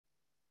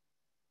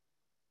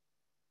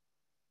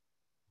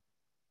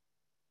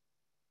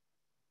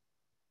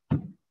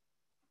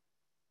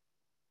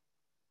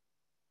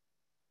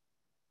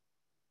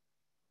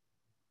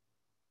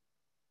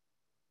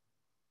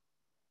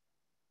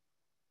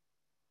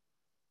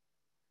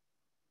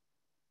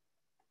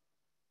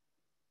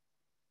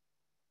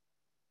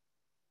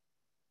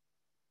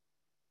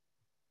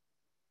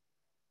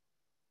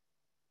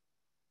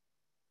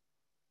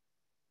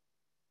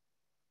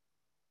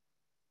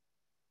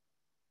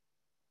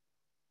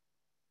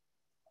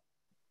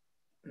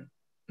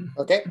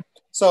Okay, All right.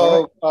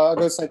 so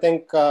Gus, I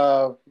think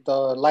the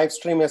live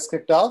stream is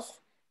kicked off.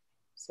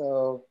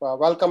 So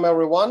welcome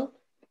everyone.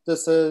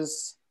 This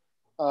is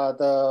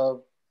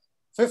the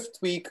fifth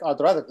week, or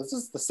rather, this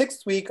is the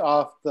sixth week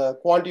of the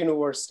Quant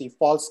University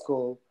Fall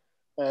School.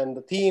 And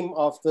the theme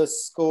of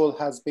this school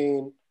has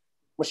been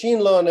machine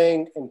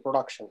learning in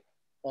production.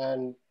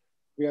 And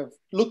we have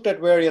looked at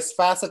various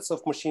facets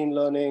of machine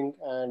learning,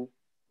 and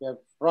we have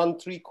run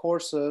three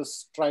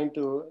courses trying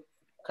to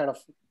kind of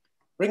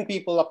bring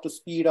people up to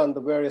speed on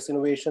the various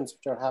innovations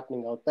which are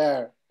happening out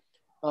there.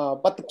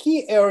 But the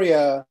key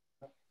area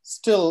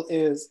still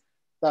is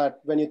that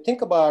when you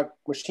think about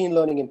machine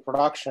learning in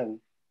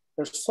production,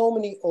 there's so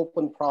many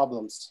open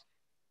problems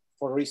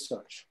for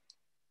research.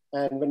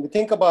 And when we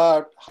think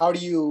about how do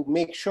you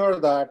make sure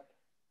that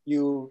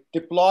you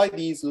deploy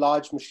these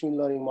large machine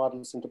learning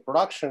models into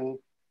production,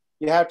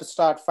 you have to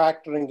start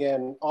factoring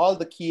in all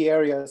the key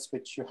areas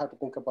which you have to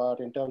think about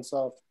in terms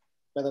of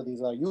whether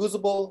these are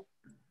usable,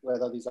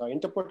 whether these are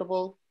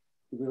interpretable.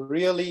 We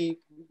really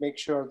make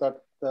sure that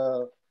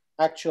the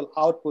actual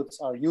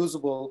outputs are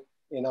usable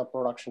in a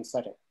production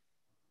setting.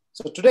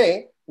 So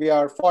today, we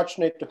are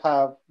fortunate to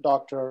have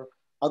Dr.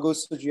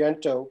 Augusto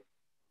Giento,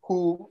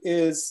 who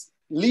is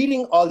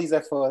leading all these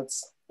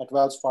efforts at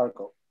Wells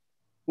Fargo.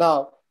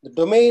 Now, the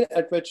domain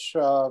at which,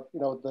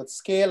 the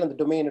scale and the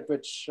domain at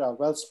which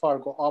Wells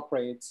Fargo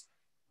operates,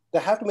 they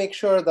have to make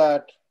sure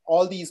that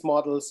all these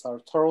models are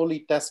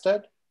thoroughly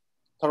tested,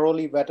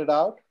 thoroughly vetted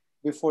out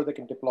before they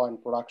can deploy in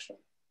production.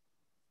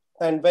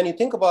 And when you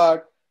think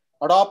about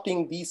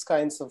adopting these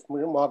kinds of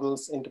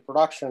models into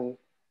production,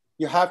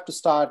 you have to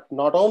start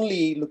not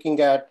only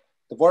looking at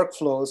the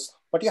workflows,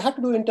 but you have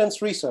to do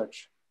intense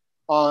research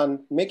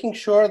on making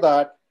sure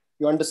that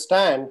you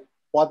understand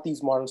what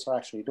these models are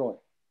actually doing.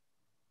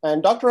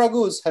 And Dr.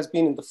 Agus has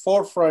been in the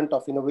forefront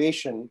of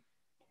innovation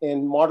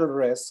in model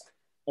risk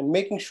and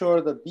making sure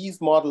that these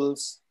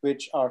models,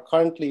 which are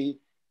currently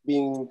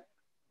being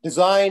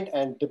designed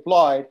and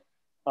deployed,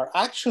 are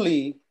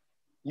actually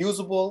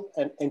usable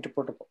and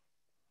interpretable.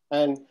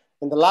 And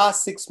in the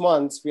last 6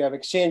 months, we have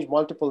exchanged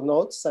multiple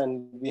notes,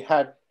 and we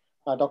had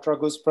Dr.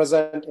 Agus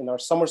present in our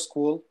summer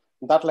school.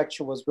 That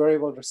lecture was very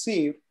well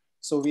received.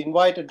 So we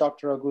invited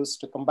Dr. Agus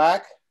to come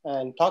back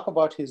and talk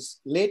about his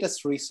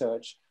latest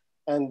research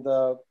and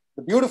the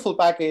beautiful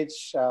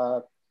package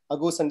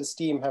Agus and his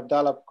team have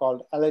developed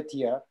called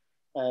Aletheia.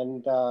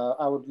 And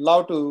I would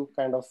love to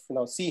kind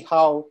of see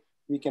how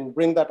we can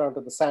bring that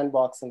onto the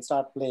sandbox and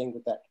start playing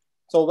with that.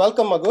 So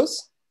welcome,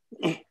 Agus.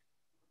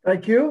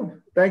 Thank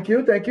you. Thank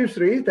you,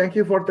 Sri. Thank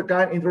you for the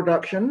kind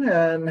introduction.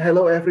 And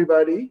hello,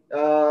 everybody.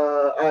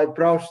 I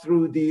browsed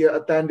through the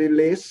attendee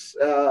list.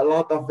 A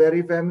lot of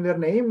very familiar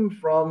names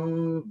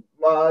from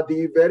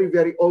the very,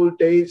 very old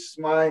days,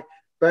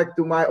 back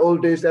to my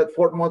old days at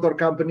Ford Motor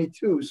Company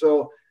too.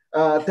 So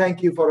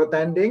thank you for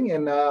attending.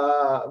 And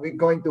we're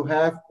going to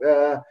have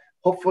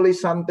hopefully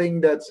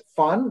something that's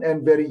fun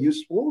and very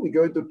useful. We're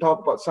going to talk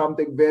about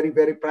something very,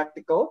 very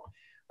practical.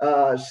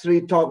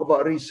 Sri talk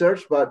about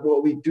research, but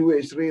what we do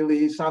is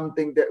really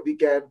something that we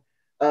can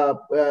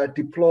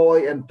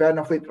deploy and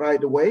benefit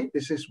right away.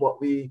 This is what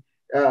we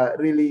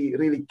really,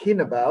 really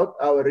keen about.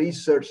 Our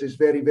research is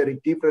very, very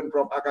different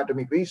from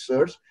academic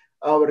research.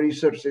 Our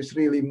research is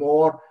really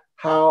more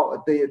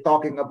how they're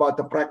talking about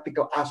the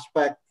practical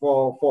aspect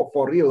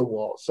for real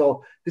world.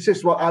 So this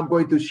is what I'm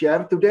going to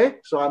share today.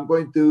 So I'm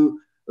going to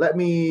let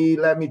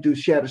me do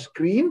share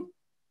screen.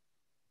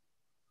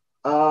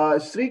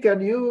 Sri, can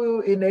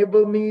you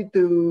enable me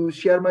to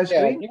share my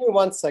screen? Yeah, give me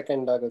 1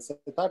 second, Douglas.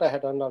 I thought I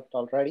had done that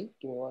already.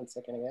 Give me 1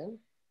 second again.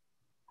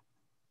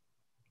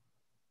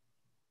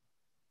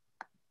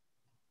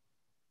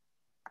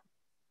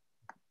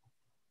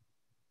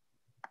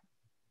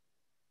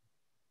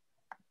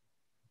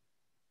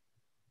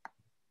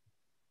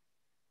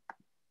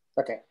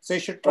 Okay, so you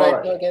should try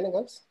it again,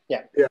 guys.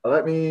 Yeah.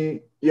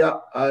 Yeah,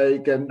 I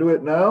can do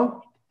it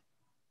now.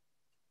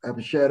 I'm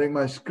sharing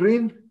my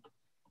screen.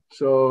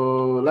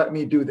 So let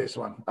me do this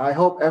one. I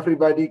hope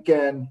everybody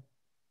can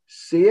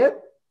see it.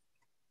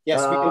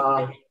 Yes, we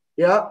can.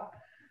 Yeah.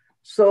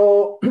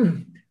 So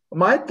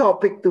my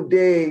topic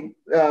today,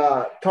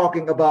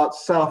 talking about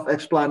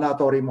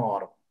self-explanatory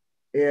model.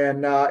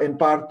 And in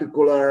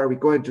particular, we're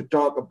going to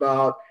talk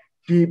about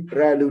deep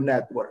ReLU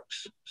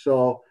networks.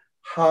 So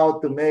how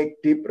to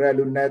make deep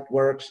ReLU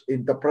networks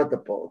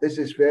interpretable. This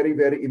is very,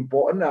 very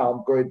important. Now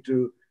I'm going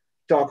to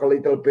talk a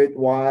little bit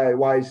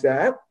why is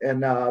that,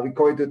 and we're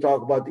going to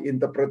talk about the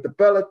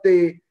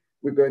interpretability.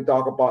 We're going to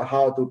talk about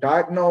how to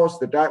diagnose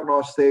the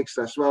diagnostics,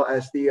 as well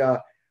as the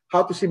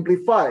how to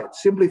simplify it.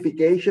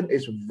 Simplification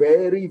is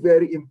very,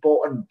 very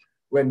important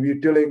when we're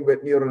dealing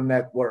with neural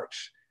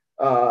networks,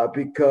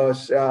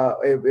 because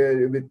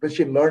with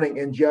machine learning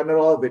in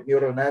general, with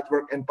neural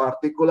network in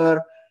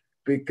particular,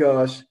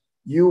 because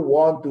you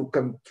want to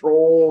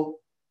control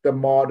the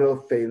model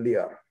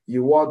failure.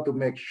 You want to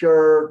make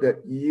sure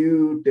that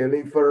you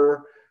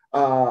deliver,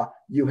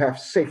 you have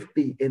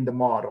safety in the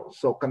model.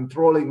 So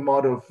controlling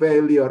model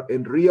failure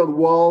in real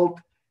world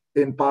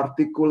in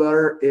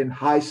particular in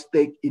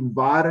high-stake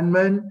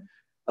environment,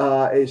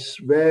 is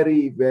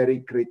very,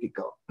 very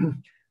critical.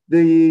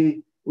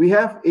 We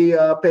have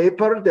a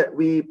paper that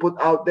we put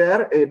out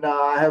there, and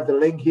I have the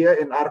link here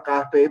in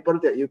archive paper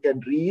that you can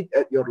read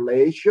at your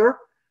leisure.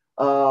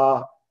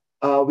 I'm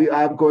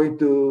going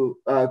to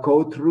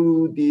go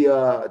through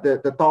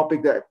the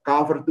topic that I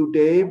covered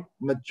today.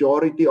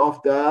 Majority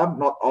of them,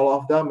 not all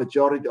of them,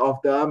 majority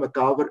of them are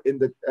covered in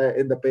the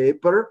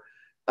paper.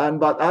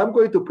 But I'm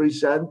going to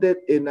present it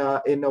in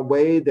a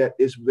way that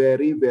is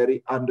very,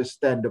 very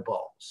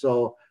understandable.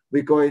 So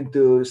we're going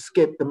to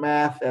skip the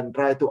math and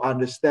try to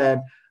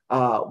understand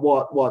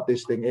what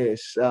this thing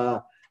is.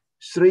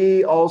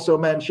 Sri also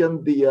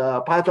mentioned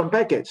the Python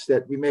package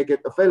that we make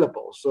it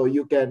available. So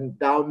you can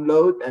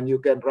download and you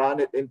can run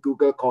it in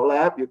Google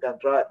Colab. You can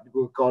try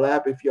Google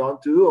Colab if you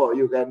want to, or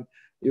you can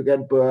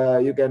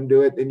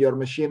do it in your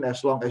machine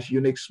as long as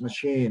Unix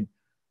machine.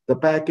 The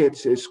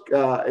package is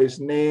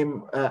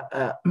named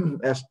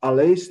as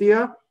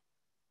Alesia,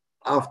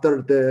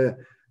 after the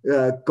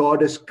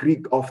goddess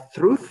Greek of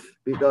truth,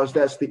 because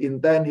that's the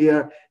intent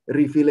here,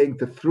 revealing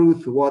the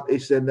truth, what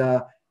is in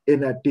a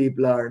deep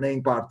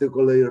learning,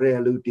 particularly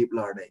ReLU deep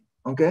learning.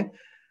 Okay,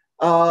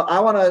 I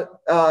want to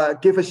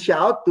give a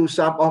shout to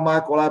some of my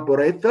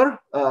collaborators,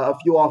 a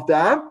few of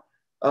them.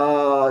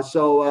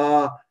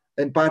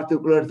 In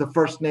particular, the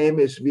first name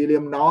is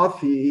William North.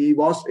 He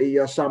was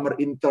a summer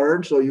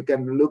intern, so you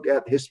can look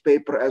at his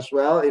paper as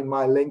well in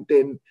my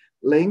LinkedIn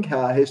link.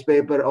 His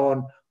paper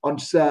on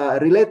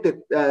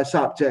related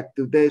subject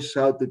to this,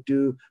 how to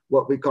do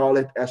what we call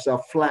it as a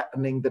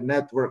flattening the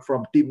network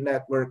from deep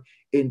network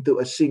into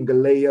a single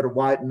layer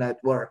wide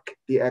network,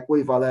 the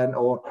equivalent,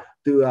 or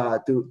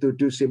to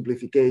do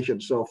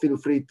simplification. So feel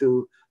free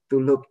to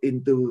look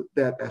into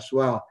that as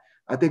well.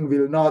 I think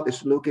Will Not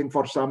is looking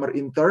for summer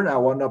intern. I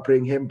want to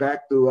bring him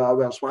back to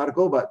Wells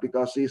Fargo, but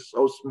because he's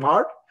so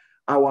smart,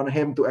 I want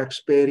him to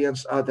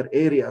experience other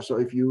areas. So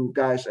if you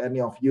guys,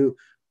 any of you,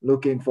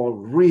 looking for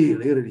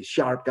really, really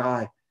sharp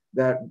guy,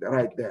 that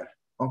right there.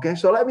 Okay,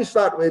 so let me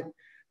start with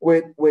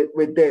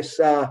this.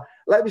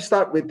 Let me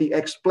start with the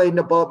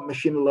explainable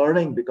machine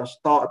learning, because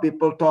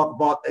people talk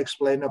about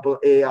explainable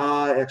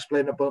AI,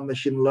 explainable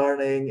machine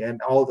learning,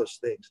 and all those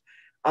things.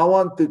 I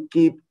want to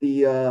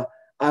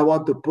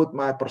put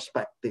my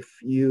perspective.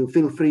 You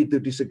feel free to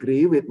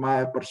disagree with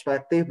my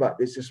perspective, but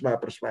this is my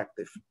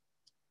perspective.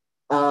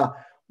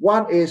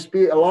 One is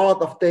a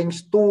lot of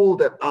things tool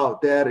that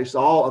out there is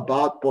all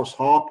about post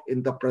hoc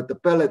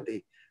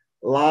interpretability.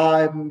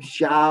 Lime,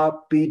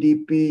 SHAP,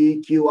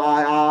 PDP,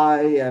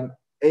 QII, and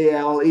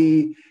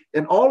ALE,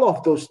 and all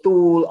of those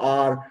tools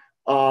are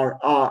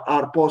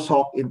post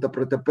hoc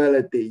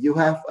interpretability. You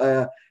have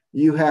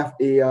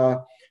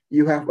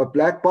a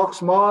black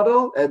box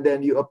model, and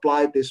then you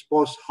apply this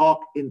post hoc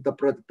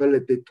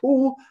interpretability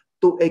tool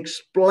to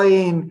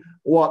explain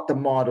what the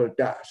model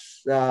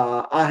does.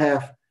 I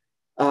have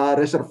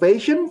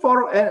reservation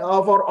for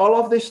all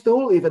of this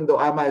tool, even though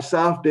I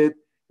myself did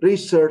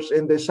research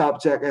in this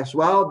subject as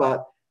well,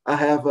 but I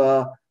have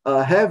a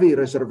heavy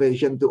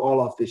reservation to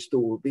all of this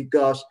tool,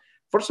 because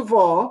first of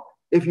all,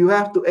 if you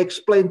have to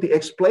explain the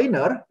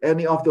explainer,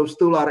 any of those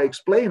tools are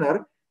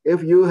explainer.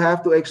 If you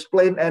have to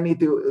explain any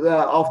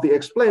of the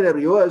explainer,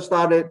 you have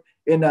started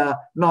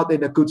not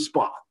in a good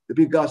spot,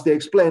 because the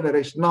explainer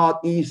is not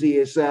easy,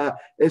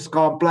 it's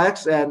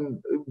complex, and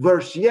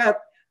worse yet,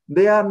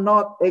 they are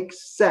not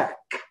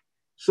exact.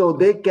 So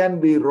they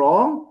can be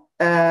wrong,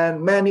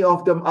 and many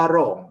of them are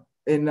wrong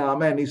in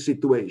many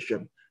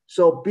situations.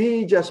 So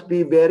just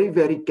be very,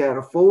 very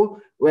careful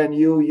when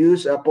you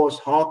use a post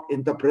hoc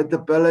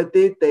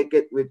interpretability. Take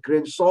it with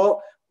grain of salt,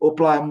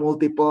 apply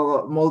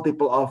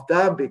multiple of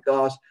them,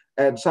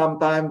 and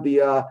sometimes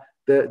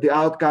the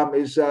outcome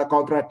is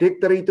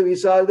contradictory to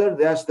each other.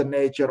 That's the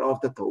nature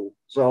of the tool.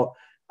 So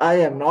I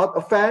am not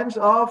a fan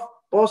of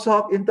post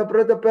hoc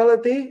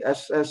interpretability,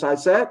 as I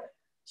said.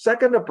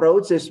 Second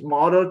approach is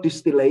model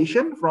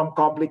distillation. From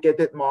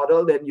complicated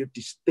model, then you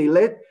distill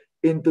it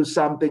into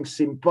something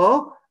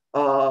simple.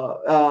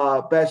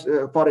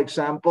 For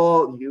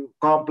example,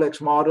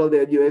 complex model,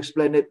 then you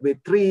explain it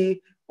with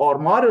tree, or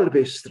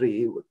model-based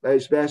tree.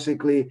 It's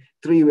basically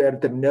tree where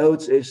the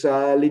nodes is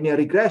linear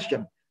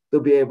regression,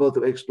 to be able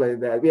to explain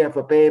that. We have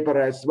a paper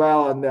as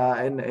well in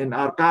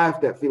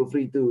archive that feel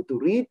free to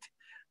read.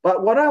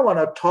 But what I want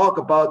to talk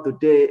about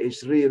today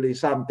is really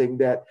something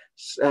that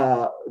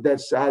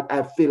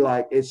I feel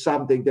like it's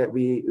something that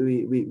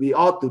we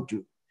ought to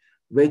do,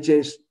 which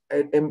is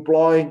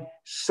employing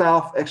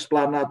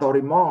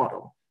self-explanatory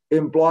model,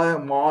 employing a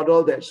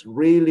model that's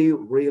really,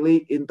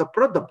 really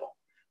interpretable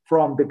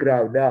from the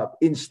ground up,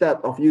 instead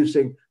of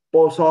using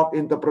post hoc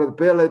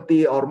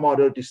interpretability or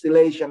model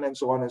distillation and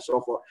so on and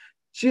so forth.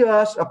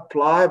 Just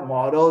apply a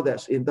model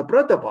that's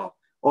interpretable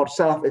or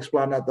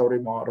self-explanatory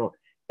model.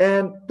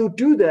 And to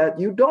do that,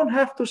 you don't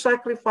have to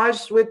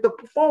sacrifice with the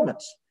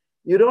performance.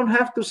 You don't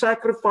have to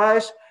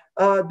sacrifice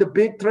the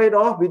big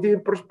trade-off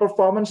between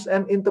performance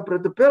and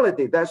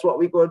interpretability. That's what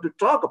we're going to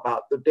talk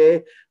about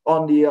today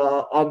on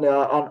ReLU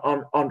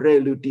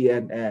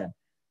DNN.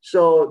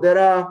 So there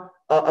are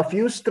a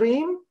few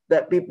streams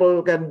that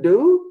people can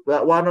do.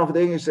 But one of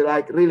them is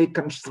like really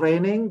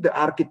constraining the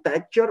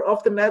architecture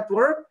of the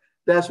network.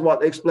 That's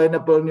what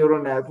explainable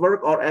neural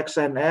network or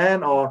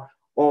XNN or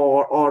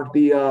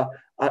the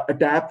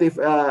adaptive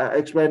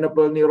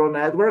explainable neural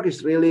network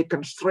is really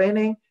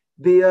constraining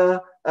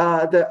the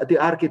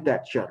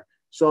architecture.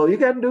 So you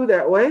can do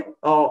that way.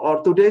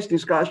 Or today's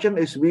discussion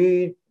is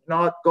we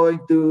not going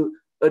to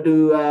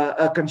do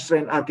a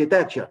constrained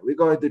architecture. We're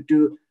going to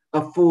do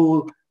a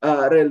full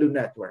ReLU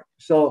network.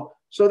 So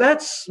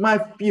that's my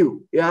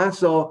view. Yeah.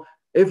 So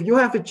if you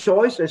have a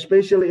choice,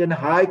 especially in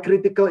high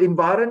critical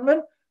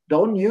environment,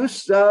 don't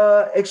use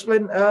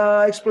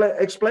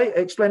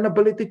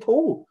explainability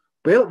tool.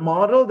 Build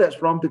model that's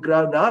from the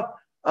ground up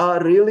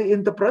are really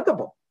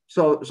interpretable.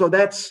 So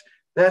that's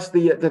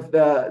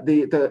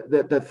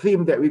the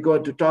theme that we're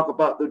going to talk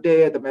about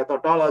today, the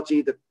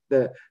methodology,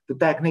 the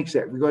techniques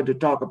that we're going to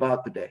talk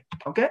about today.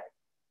 Okay.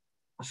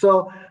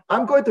 So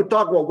I'm going to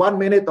talk about 1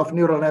 minute of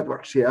neural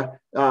networks here,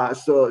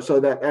 so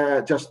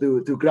that just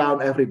to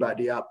ground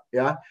everybody up.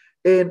 Yeah.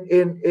 In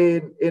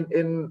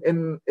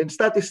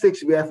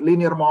statistics, we have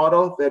linear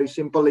model, very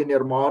simple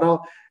linear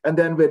model, and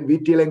then when we're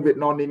dealing with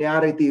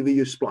nonlinearity, we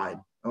use spline.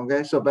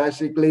 Okay, so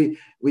basically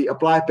we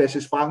apply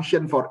basis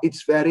function for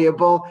each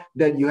variable.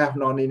 Then you have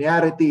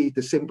nonlinearity.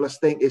 The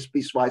simplest thing is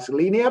piecewise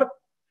linear.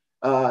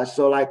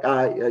 So like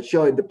I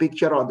show in the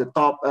picture on the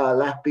top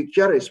left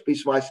picture is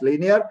piecewise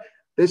linear.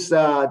 This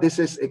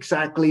is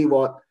exactly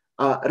what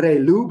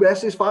ReLU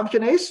basis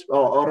function is,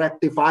 or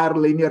rectifier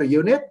linear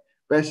unit.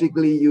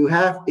 Basically, you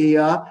have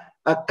a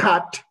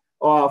cut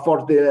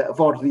for the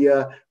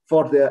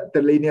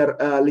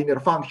linear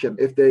function.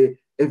 If the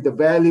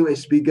value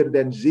is bigger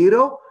than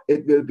 0,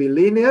 it will be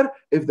linear.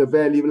 If the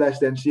value less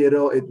than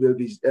 0, it will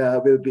be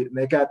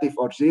negative,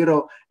 or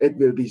 0, it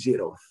will be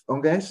 0.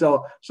 Okay,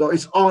 so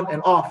it's on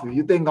and off. If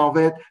you think of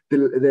it,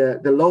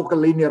 the local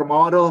linear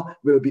model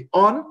will be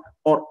on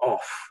or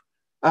off.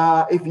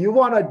 If you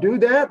want to do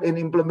that and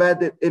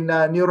implement it in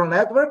a neural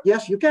network,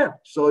 yes, you can.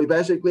 So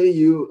basically,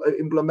 you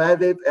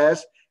implement it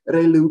as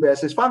ReLU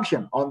basis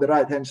function on the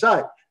right-hand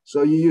side.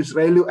 So you use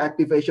ReLU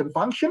activation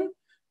function.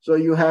 So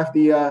you have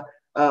the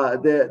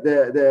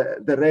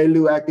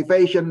ReLU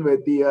activation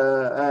with the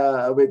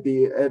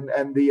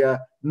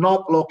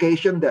not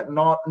location that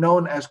not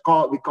known as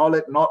we call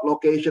it not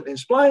location in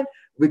spline.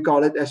 We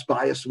call it as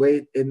bias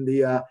weight in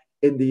the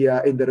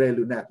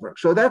ReLU network.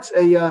 So that's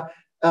a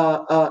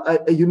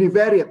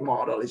univariate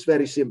model. Is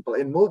very simple.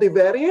 In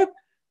multivariate,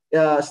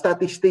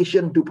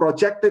 statistician do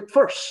project it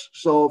first.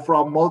 So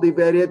from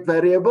multivariate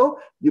variable,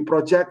 you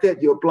project it,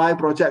 you apply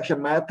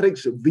projection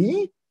matrix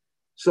V,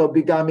 so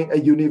becoming a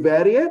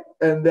univariate,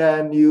 and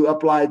then you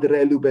apply the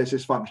ReLU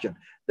basis function.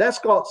 That's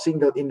called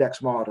single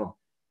index model.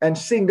 And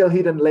single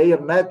hidden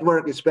layer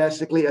network is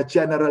basically a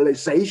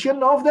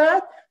generalization of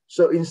that.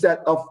 So instead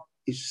of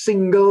a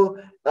single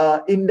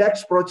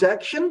index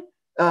projection,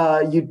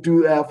 you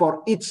do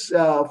for each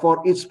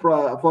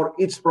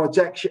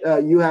projection,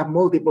 you have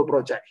multiple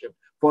projection.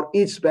 For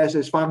each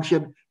basis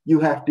function, you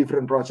have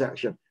different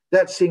projection.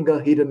 That single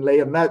hidden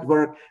layer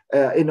network,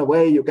 in a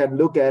way, you can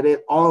look at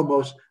it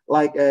almost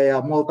like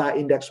a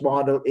multi-index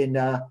model in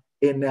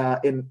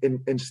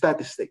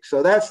statistics.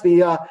 So that's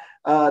the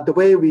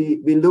way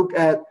we look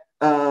at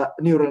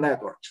neural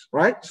networks,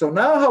 right? So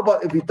now, how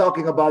about if we're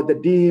talking about the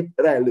deep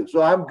ReLU?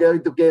 So I'm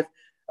going to give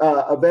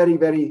a very,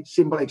 very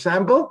simple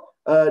example.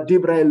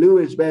 Deep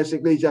ReLU is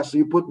basically just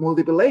you put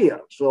multiple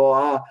layers.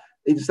 So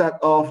instead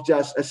of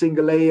just a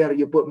single layer,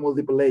 you put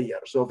multiple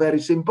layers. So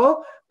very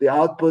simple. The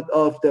output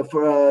of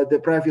the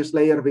previous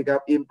layer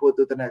become input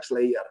to the next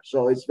layer.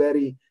 So it's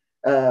very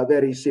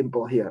very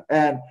simple here.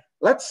 And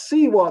let's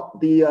see what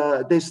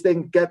this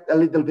thing get a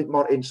little bit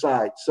more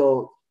insight.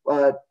 So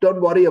don't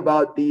worry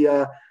about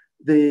the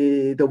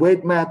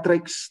weight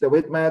matrix,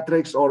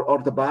 or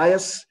the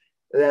bias.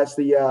 That's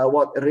the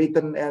what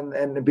written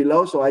and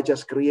below. So I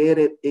just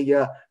created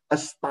a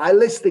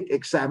stylistic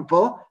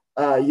example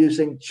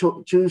using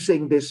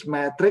choosing this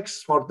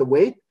matrix for the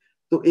weight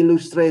to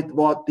illustrate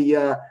what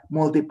the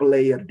multiple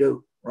layer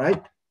do,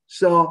 right?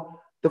 So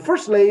the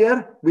first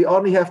layer, we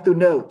only have 2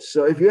 nodes.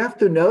 So if you have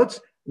 2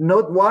 nodes,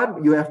 node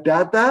 1, you have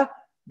data.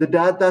 The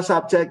data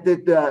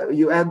subjected,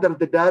 you enter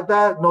the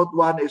data. Node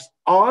 1 is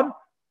on.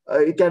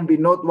 It can be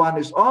node 1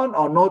 is on,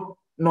 or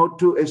node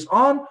 2 is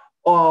on,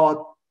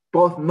 or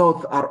both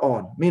nodes are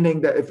on.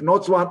 Meaning that if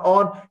nodes 1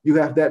 on, you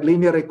have that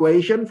linear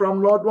equation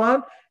from node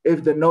 1.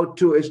 If the node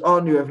 2 is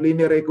on, you have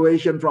linear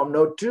equation from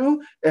node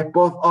 2. If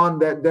both on,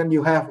 then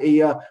you have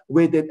a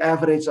weighted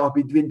average of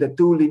between the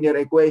 2 linear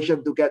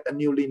equation to get a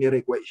new linear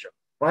equation,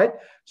 right?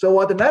 So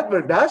what the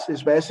network does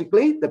is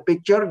basically the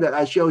picture that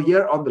I show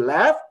here on the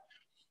left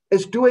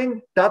is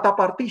doing data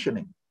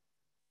partitioning.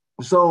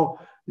 So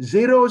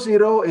 0,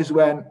 0 is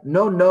when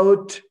no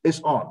node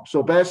is on.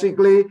 So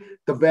basically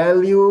the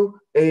value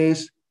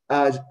is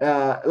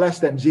less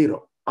than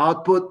 0.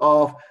 Output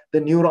of the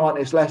neuron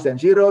is less than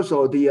 0.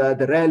 So the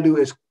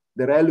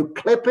ReLU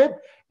clip it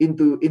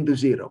into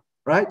 0,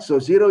 right? So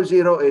 0,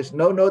 0 is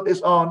no node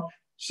is on.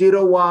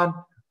 0, 1,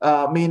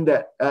 mean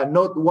that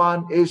node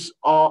 1 is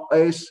off,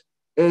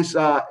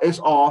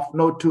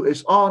 node 2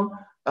 is on,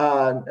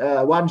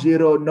 1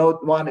 0 node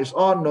 1 is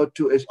on, node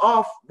 2 is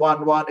off,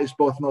 1 1 is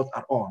both nodes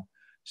are on.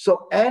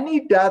 So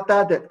any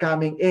data that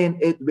coming in,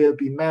 it will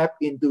be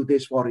mapped into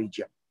this for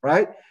region,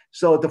 right?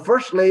 So the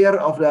first layer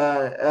of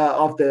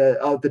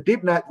the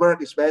deep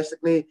network is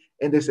basically,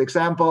 in this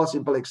example,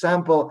 simple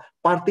example,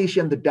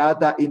 partition the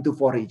data into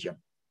for region.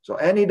 So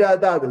any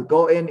data will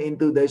go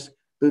into this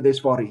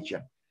for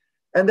region.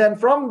 And then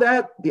from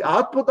that, the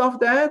output of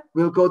that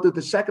will go to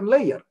the second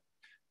layer.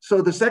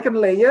 So the second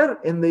layer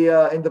in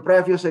the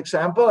previous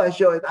example, I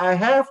showed I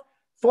have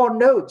 4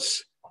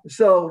 nodes.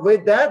 So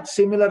with that,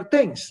 similar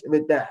things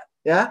with that,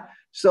 yeah.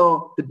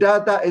 So the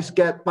data is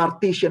get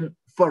partitioned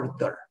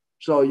further.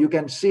 So you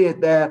can see it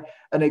there,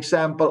 an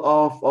example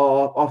of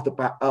the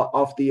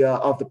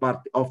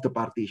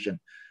partition.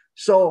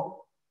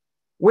 So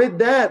with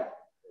that,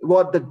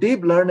 what the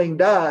deep learning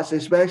does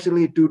is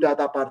basically do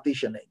data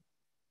partitioning.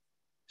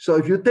 So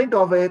if you think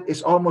of it,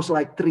 it's almost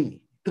like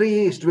tree.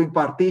 Tree is doing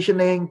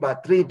partitioning,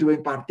 but tree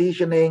doing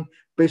partitioning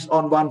based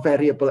on one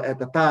variable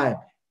at a time.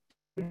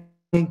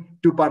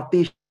 To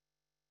partition.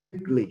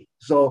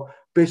 So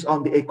based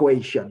on the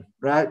equation,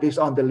 right? Based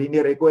on the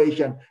linear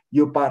equation,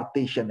 you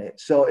partition it.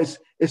 So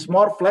it's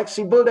more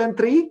flexible than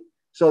tree.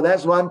 So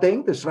that's one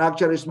thing. The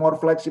structure is more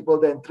flexible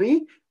than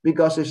tree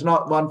because it's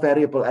not one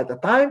variable at a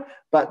time,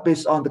 but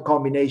based on the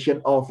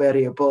combination of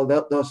variable.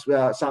 Those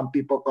some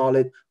people call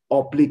it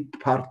oblique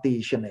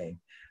partitioning.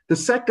 The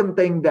second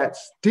thing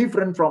that's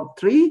different from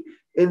tree,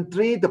 in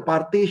tree, the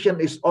partition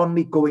is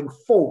only going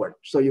forward.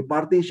 So you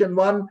partition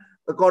one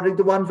according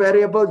to one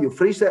variable, you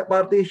freeze that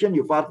partition,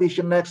 you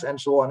partition next, and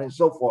so on and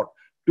so forth.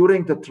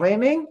 During the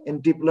training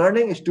in deep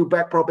learning is to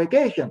back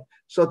propagation.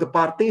 So the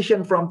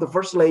partition from the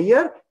first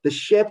layer, the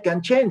shape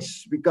can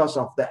change because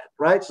of that,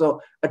 right? So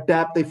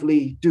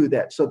adaptively do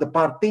that. So the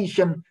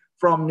partition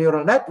from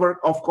neural network,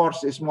 of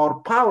course, is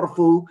more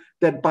powerful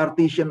than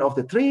partition of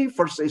the tree.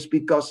 First is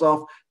because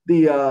of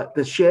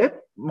the shape,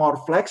 more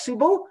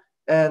flexible,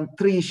 and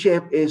tree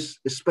shape is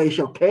a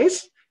special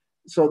case.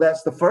 So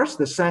that's the first.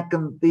 The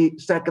second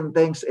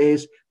thing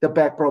is the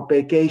back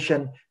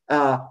propagation,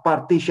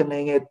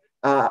 partitioning it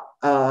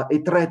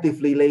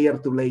iteratively layer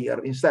to layer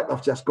instead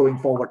of just going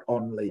forward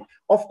only.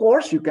 Of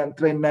course, you can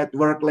train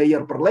network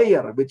layer per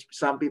layer, which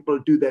some people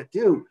do that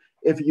too.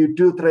 If you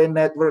do train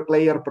network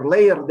layer per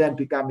layer, then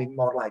becoming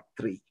more like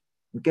tree.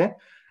 Okay.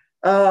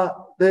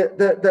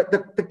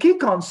 The key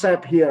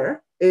concept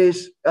here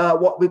is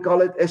what we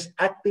call it as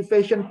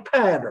activation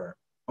pattern.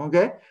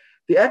 Okay.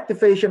 The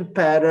activation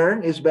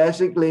pattern is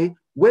basically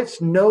which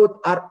node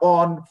are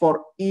on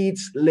for each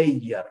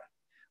layer.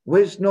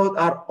 Which node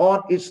are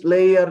on each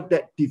layer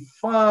that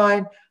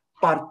define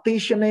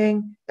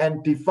partitioning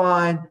and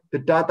define the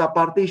data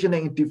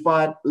partitioning and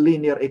define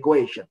linear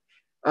equation.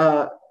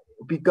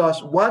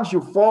 Because once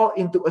you fall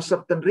into a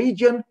certain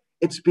region,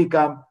 it's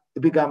become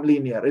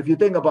linear. If you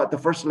think about the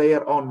first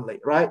layer only,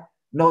 right?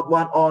 Node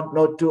 1 on,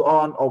 node 2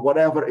 on, or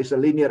whatever is a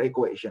linear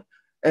equation.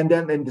 And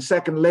then in the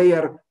second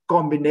layer,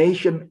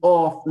 combination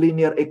of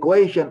linear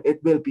equation,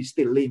 it will be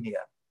still linear.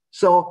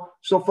 So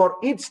for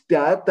each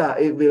data,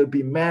 it will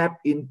be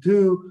mapped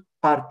into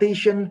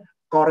partition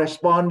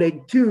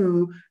corresponding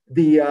to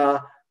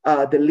the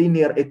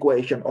linear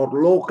equation or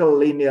local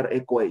linear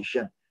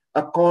equation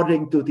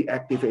according to the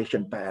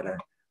activation pattern.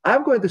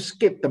 I'm going to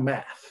skip the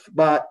math,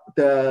 but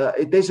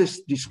this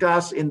is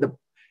discussed in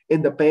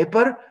the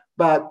paper.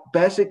 But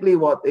basically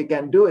what we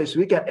can do is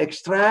we can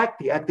extract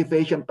the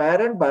activation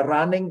pattern by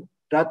running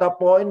data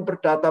point per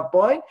data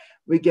point.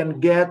 We can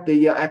get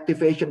the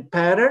activation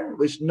pattern,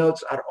 which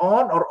nodes are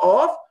on or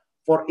off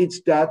for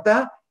each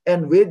data.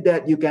 And with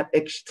that, you can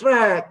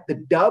extract the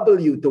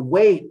W, the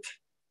weight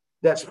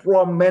that's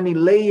from many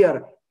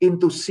layers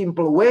into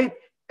simple weight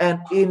and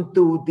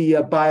into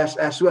the bias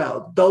as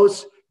well.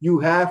 Those you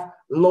have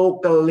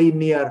local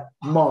linear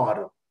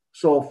model.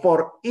 So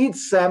for each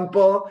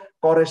sample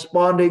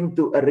corresponding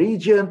to a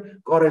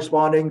region,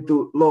 corresponding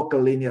to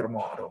local linear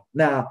model.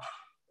 Now,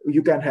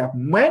 you can have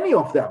many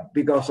of them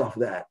because of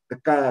that.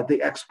 The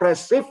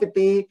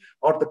expressivity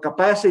or the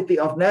capacity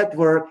of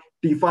network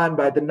defined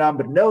by the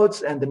number of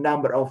nodes and the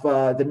number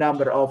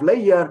of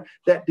layer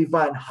that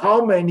define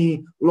how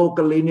many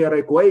local linear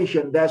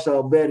equation. That's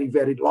a very,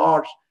 very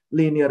large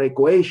linear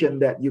equation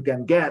that you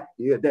can get,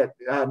 that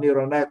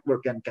neural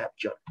network can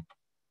capture.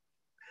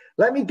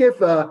 Let me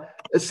give a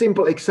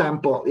simple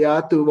example,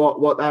 to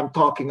what I'm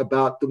talking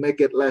about to make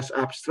it less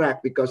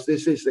abstract, because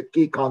this is the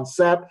key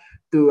concept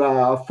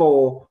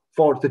for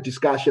the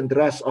discussion, the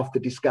rest of the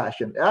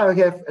discussion. I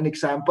have an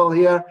example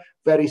here,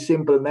 very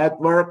simple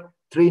network,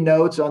 3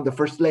 nodes on the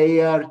first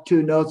layer,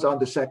 2 nodes on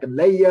the second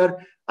layer.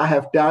 I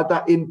have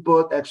data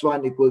input,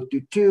 x1 equal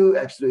to 2,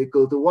 x2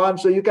 equal to 1,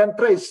 so you can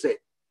trace it.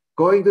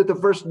 Going to the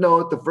first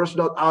node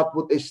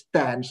output is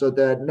 10, so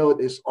the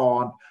node is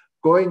on.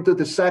 Going to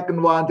the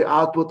second one, the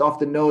output of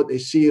the node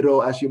is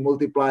 0. As you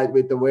multiply it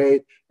with the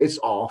weight, it's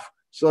off.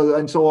 So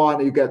and so on,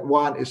 you get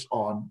 1 is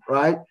on,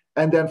 right?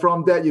 And then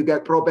from that, you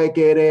get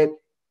propagated.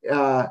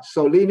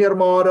 So linear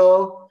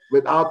model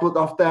with output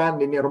of 10,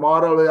 linear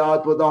model with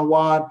output of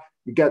 1,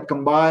 you get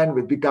combined,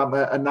 it become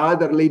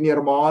another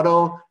linear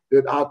model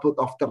with output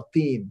of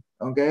 13,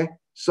 okay?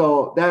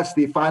 So that's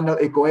the final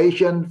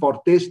equation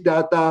for this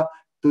data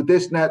to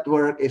this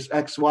network is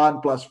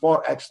x1 plus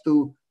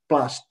 4x2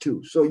 plus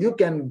 2. So you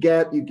can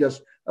get, you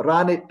just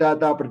run it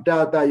data per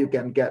data, you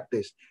can get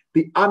this.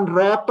 The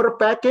unwrapper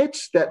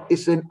package that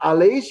is in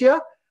Alasia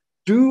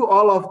do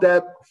all of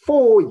that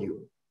for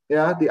you.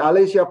 Yeah, the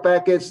Alasia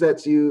package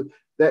that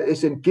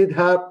is in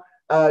GitHub,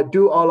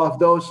 do all of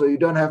those, so you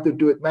don't have to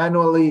do it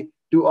manually,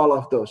 do all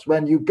of those.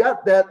 When you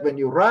got that, when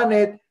you run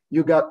it,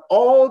 you got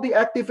all the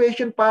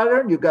activation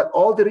pattern, you got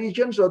all the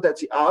regions, so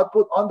that's the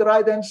output on the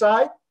right-hand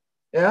side.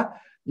 Yeah,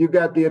 you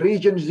got the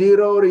region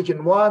 0,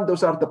 region 1,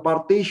 those are the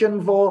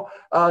partition for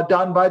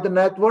done by the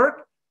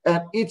network.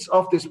 And each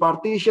of this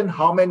partition,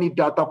 how many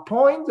data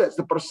points, that's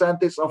the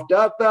percentage of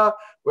data,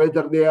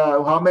 whether they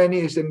are, how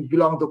many is in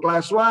belong to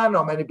class 1,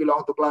 how many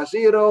belong to class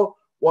 0,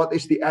 what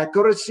is the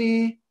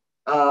accuracy,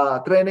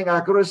 training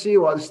accuracy,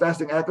 what is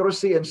testing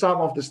accuracy, and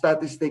some of the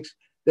statistics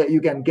that you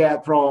can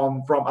get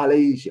from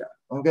Alasia.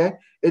 Okay,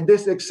 in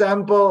this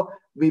example,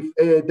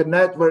 the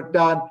network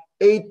done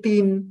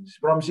 18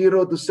 from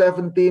 0 to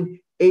 17,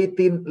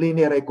 18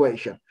 linear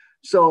equation.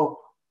 So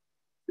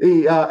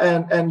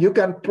and you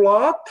can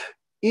plot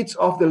each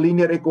of the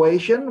linear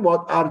equation,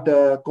 what are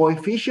the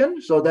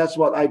coefficients. So that's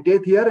what I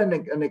did here in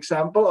an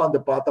example on the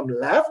bottom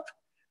left,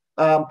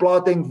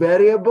 plotting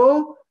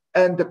variable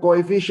and the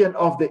coefficient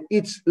of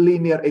each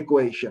linear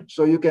equation.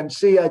 So you can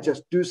see I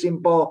just do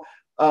simple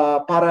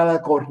parallel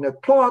coordinate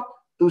plot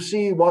to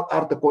see what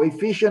are the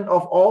coefficient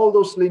of all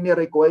those linear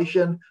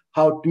equations,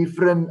 how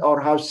different or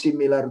how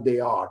similar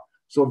they are.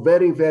 So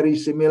very, very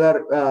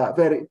similar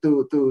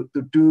to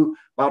do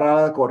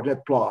parallel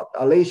coordinate plot.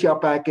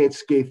 Alasia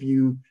package gave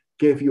you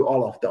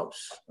all of those.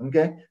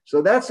 Okay,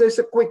 so that's just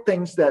a quick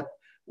things that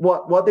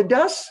what it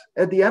does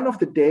at the end of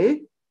the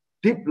day.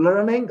 Deep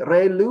learning,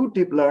 ReLU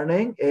deep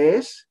learning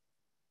is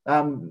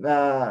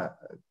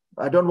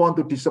I don't want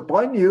to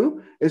disappoint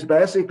you. It's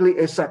basically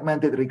a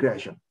segmented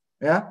regression.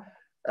 Yeah.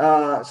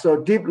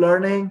 So deep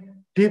learning,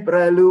 deep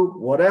ReLU,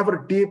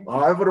 whatever deep,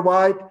 however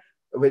wide,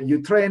 when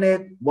you train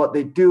it, what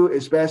they do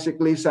is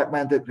basically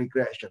segmented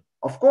regression.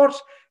 Of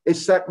course,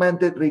 it's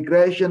segmented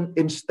regression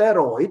in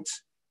steroids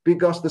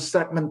because the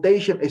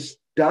segmentation is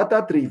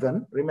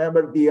data-driven.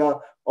 Remember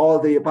all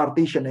the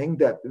partitioning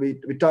that we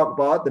talked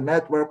about, the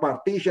network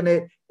partition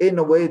it in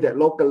a way that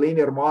local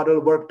linear model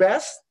work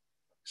best.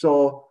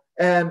 So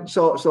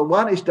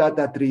one is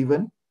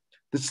data-driven.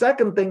 The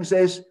second thing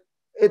is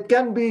it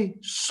can be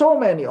so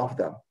many of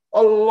them.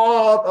 A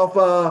lot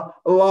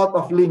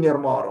of linear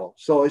model.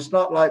 So it's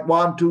not like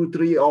 1, 2,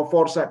 3, or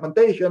 4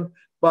 segmentation,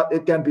 but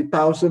it can be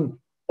 1,000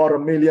 or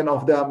 1,000,000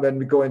 of them when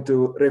we're going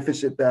to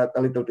revisit that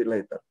a little bit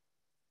later.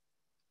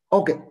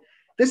 Okay,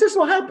 this is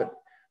what happened.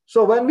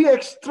 So when we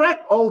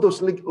extract all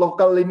those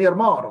local linear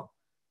model,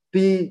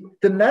 the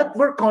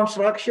network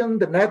construction,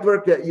 the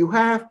network that you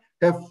have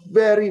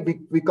very,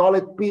 we call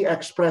it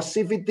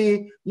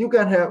p-expressivity. You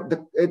can have,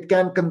 it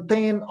can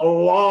contain a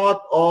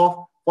lot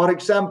of, for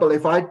example,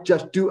 if I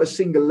just do a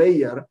single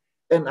layer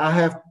and I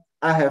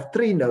have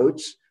 3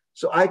 nodes,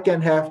 so I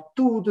can have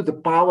 2 to the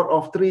power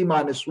of 3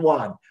 minus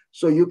 1.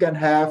 So you can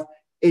have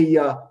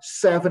a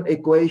 7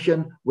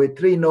 equation with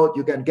 3 nodes,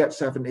 you can get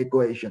 7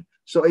 equation.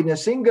 So in a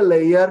single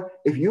layer,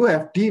 if you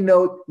have D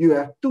node, you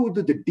have 2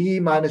 to the D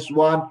minus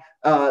 1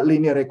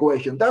 linear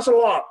equation. That's a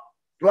lot,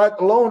 let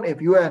alone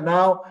if you have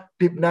now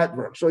deep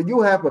network. So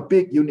you have a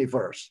big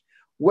universe.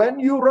 When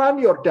you run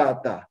your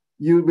data,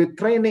 with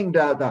training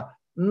data,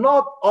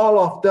 not all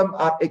of them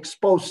are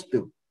exposed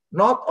to.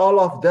 Not all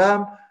of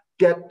them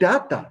get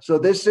data. So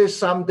this is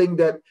something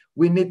that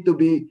we need to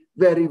be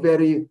very,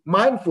 very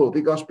mindful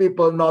because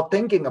people are not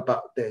thinking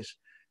about this.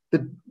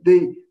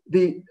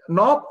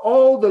 Not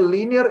all the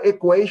linear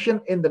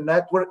equation in the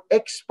network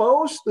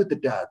exposed to the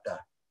data.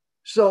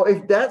 So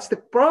if that's the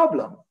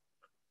problem,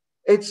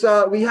 it's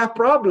we have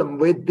problem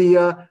with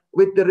the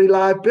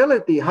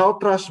reliability, how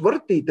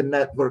trustworthy the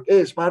network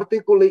is,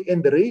 particularly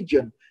in the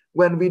region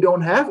when we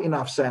don't have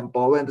enough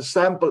sample, when the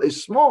sample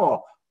is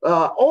small,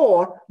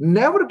 or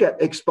never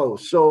get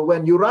exposed. So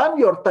when you run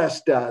your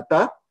test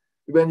data,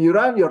 when you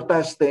run your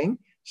testing,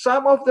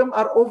 some of them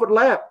are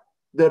overlap.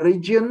 The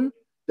region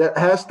that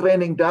has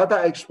training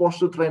data exposed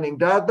to training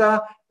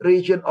data,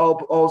 region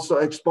also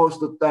exposed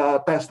to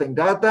testing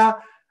data,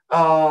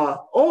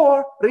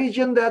 or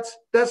region that's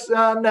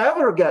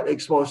never get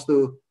exposed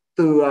to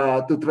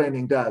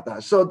training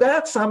data. So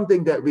that's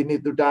something that we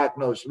need to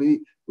diagnose. We're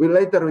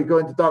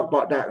going to talk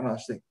about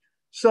diagnostic.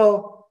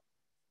 So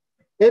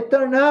it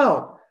turned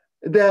out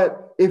that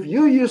if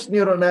you use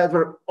neural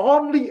network,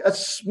 only a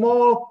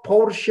small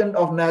portion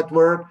of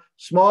network,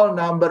 small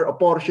number, a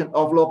portion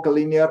of local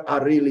linear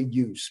are really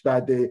used by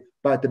the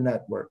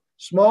network.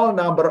 Small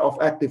number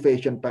of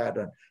activation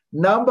pattern.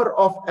 Number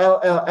of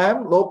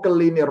LLM, local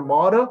linear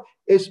model,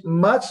 is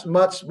much,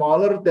 much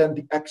smaller than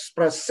the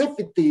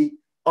expressivity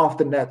of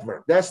the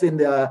network. That's in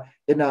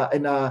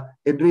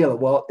real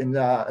world, in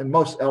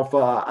most of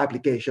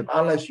application.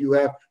 Unless you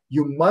have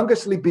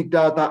humongously big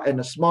data and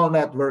a small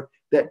network,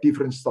 that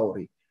different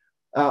story.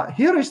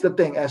 Here is the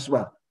thing as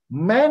well.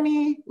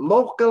 Many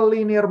local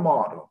linear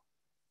models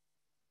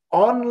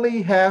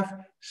only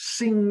have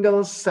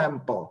single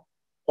sample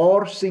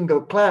or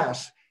single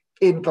class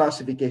in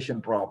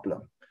classification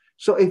problem.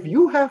 So if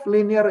you have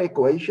linear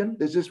equation,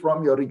 this is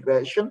from your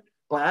regression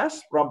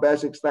class, from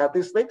basic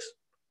statistics.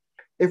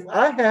 If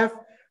I have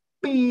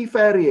P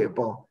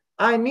variable,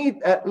 I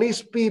need at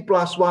least P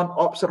plus 1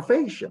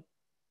 observation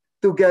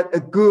to get a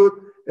good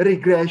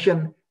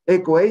regression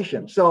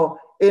equation. So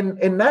in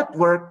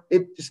network,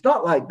 it's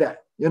not like that.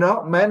 You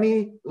know,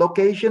 many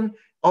locations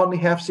only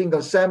have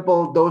single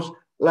sample, those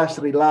less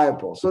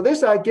reliable. So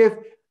this, I give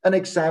an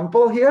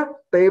example here,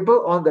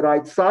 table on the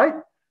right side.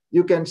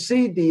 You can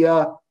see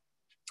the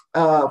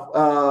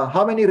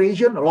how many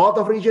region, a lot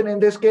of region in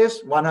this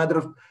case,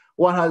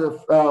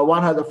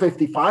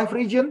 155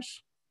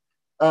 regions.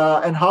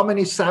 And how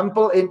many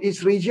sample in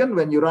each region.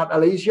 When you run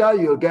Alicia,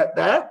 you'll get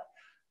that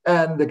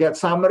and get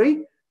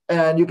summary.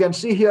 And you can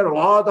see here a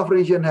lot of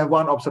region have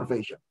one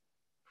observation.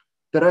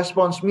 The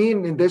response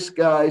mean in this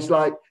is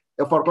like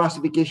for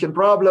classification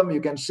problem,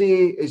 you can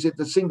see is it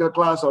a single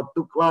class or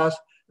two class.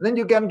 And then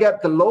you can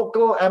get the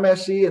local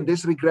MSE in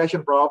this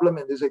regression problem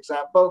in this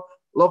example,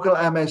 local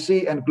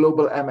MSE and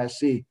global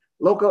MSE.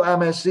 Local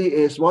MSE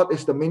is what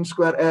is the mean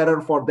square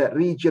error for that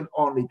region,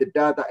 only the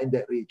data in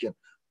that region.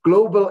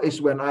 Global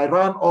is when I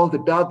run all the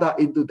data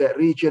into that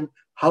region,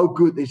 how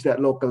good is that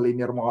local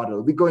linear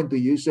model? We're going to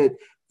use it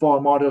for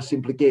model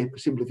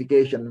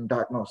simplification and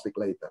diagnostic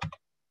later.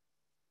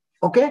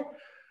 Okay,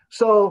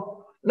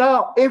 so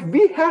now if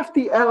we have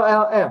the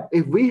LLM,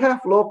 if we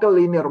have local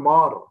linear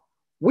model,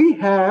 we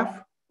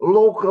have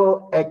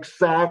local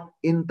exact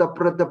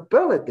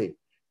interpretability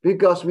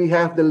because we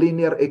have the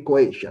linear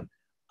equation.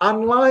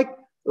 Unlike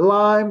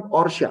Lime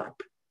or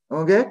Sharp,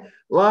 okay?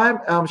 Lime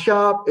and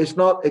Sharp is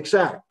not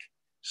exact.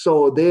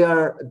 So they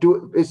are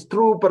it's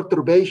through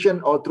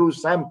perturbation or through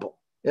sample.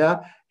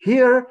 Yeah.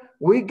 Here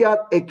we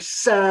got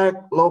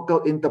exact local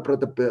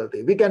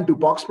interpretability. We can do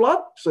box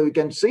plot, so you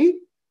can see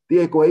the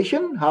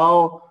equation,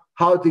 how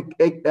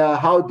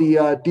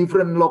the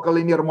different local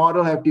linear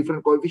model have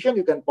different coefficient.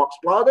 You can box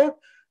plot it.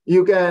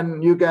 You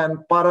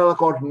can parallel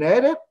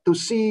coordinate it to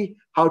see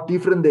how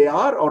different they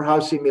are or how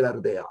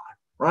similar they are.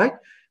 Right.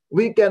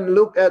 We can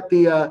look at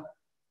the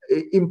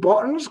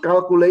importance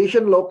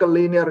calculation, local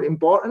linear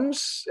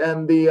importance,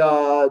 and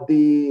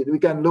we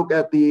can look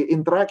at the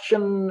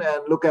interaction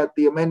and look at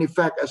the main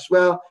effect as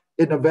well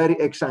in a very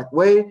exact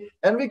way,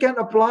 and we can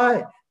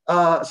apply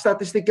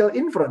statistical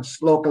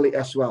inference locally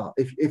as well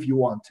if you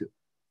want to.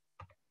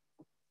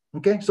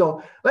 Okay,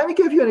 so let me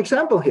give you an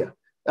example here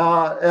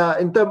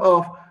in terms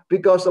of,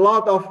 because a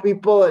lot of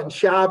people, and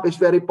Sharp is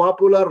very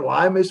popular,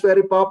 Lime is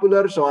very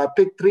popular, so I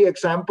picked 3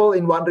 examples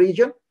in one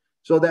region.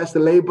 So that's the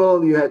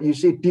label. You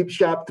see Deep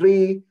Sharp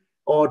 3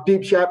 or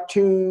Deep Sharp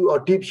 2 or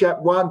Deep Sharp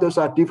 1. Those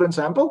are different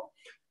samples.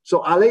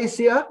 So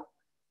Alicia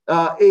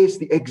is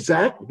the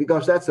exact,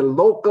 because that's a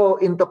local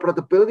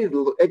interpretability,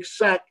 the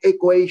exact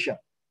equation.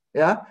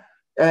 Yeah.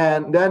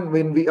 And then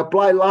when we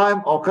apply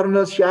Lime or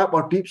kernel Sharp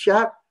or Deep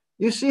Sharp,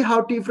 you see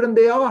how different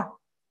they are.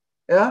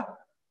 Yeah.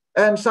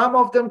 And some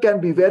of them can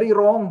be very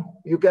wrong.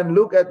 You can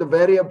look at the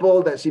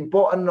variable that's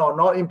important or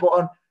not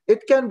important.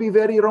 It can be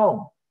very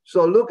wrong.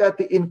 So look at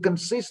the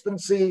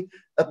inconsistency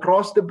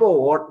across the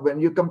board when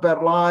you compare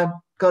Lime,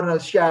 kernel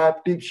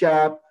Sharp, Deep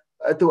Sharp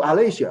to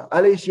Alicia.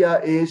 Alicia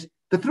is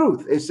the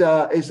truth. It's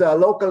a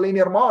local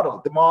linear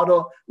model,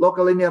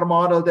 local linear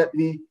model that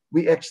we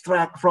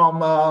extract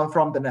from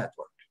the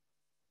network.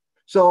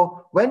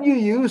 So when you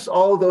use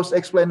all those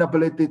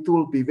explainability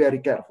tools, be very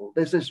careful.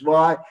 This is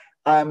why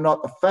I'm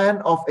not a fan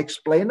of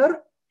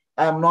explainer.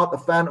 I'm not a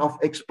fan of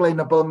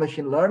explainable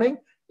machine learning.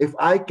 If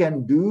I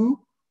can do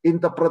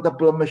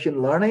interpretable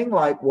machine learning,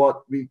 like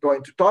what we're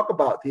going to talk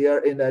about here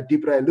in a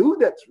deep ReLU,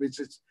 which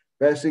is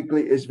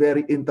basically is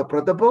very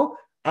interpretable,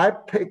 I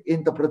pick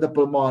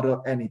interpretable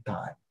model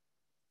anytime.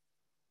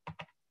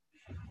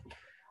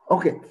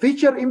 Okay,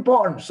 feature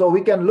importance. So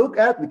we can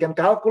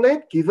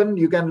calculate, given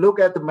you can look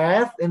at the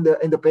math in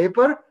the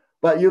paper,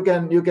 but you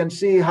can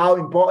see how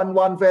important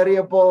one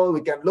variable.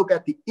 We can look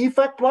at the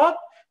effect plot,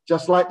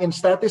 just like in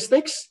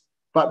statistics,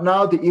 but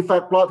now the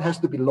effect plot has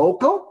to be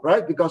local,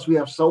 right? Because we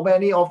have so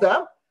many of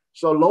them.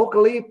 So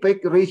locally,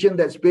 pick a region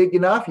that's big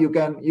enough. You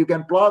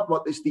can plot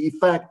what is the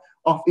effect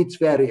of each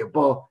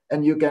variable,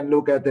 and you can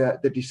look at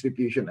the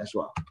distribution as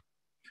well.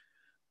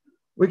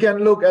 We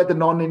can look at the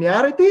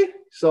nonlinearity.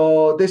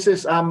 So this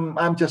is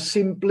I'm just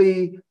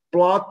simply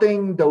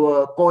plotting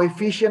the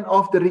coefficient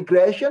of the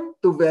regression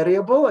to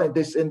variable. And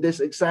in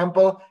this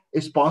example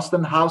is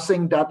Boston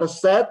housing data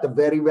set, a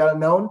very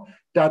well-known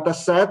data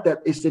set that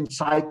is in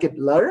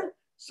scikit-learn.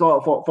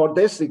 So for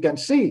this, you can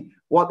see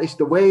what is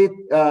the weight,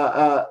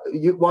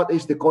 what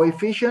is the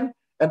coefficient,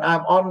 and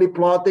I'm only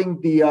plotting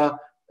the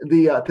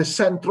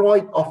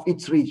centroid of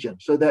each region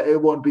so that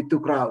it won't be too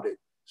crowded.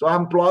 So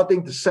I'm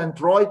plotting the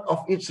centroid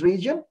of each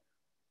region,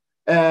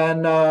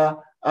 and the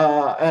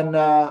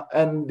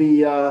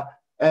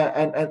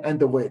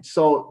weight.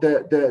 So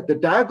the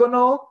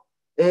diagonal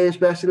is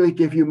basically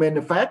give you main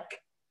effect.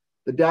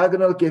 The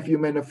diagonal give you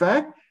main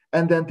effect,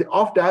 and then the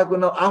off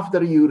diagonal,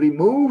 after you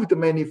remove the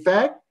main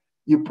effect,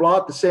 you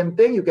plot the same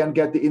thing, you can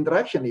get the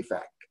interaction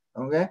effect.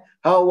 Okay,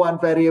 how one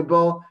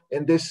variable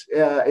in this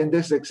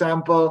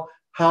example,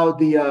 how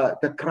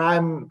the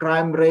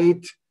crime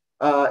rate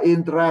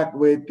interact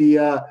with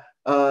the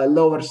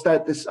lower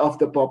status of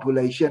the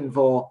population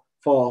for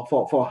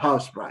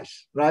house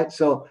price, right?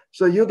 So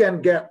you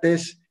can get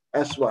this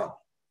as well.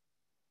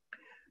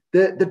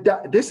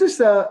 This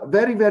is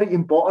very, very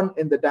important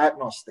in the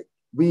diagnostic.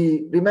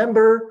 We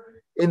remember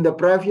in the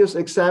previous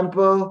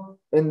example,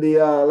 in the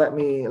let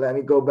me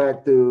go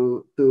back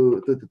to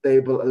the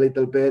table a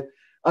little bit.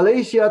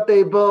 Alicia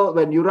table,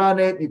 when you run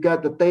it, you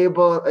get the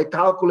table,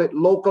 calculate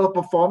local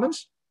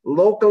performance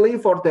locally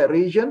for that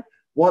region.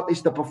 What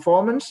is the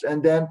performance?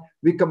 And then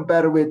we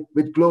compare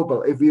with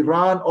global. If we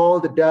run all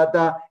the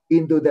data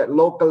into that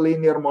local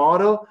linear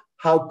model,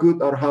 how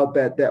good or how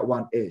bad that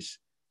one is.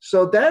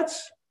 So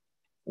that's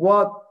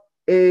what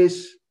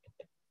is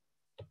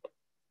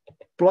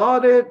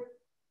plotted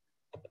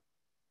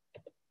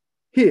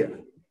here.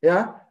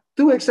 Yeah,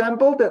 two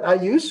examples that I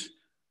use.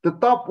 The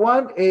top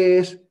one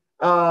is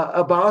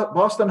about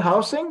Boston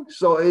housing.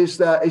 So it's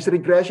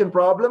regression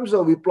problem.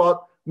 So we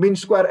plot mean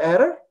square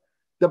error.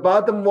 The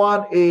bottom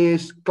one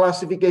is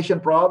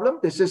classification problem.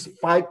 This is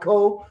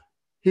FICO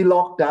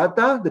HELOC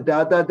data, the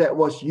data that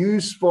was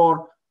used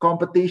for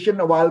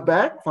competition a while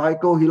back.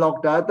 FICO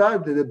HELOC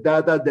data, the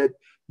data that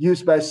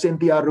used by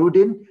Cynthia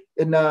Rudin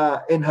in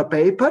her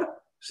paper.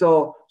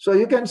 So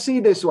you can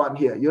see this one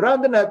here. You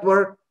run the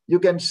network, you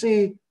can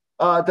see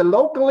the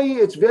locally,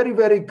 it's very,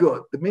 very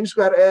good. The mean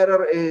square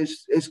error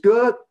is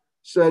good.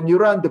 So when you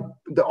run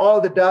all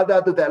the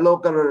data to that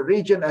local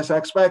region as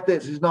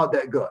expected, it's not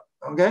that good.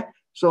 Okay,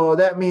 so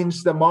that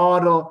means the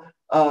model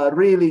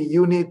really,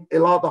 you need a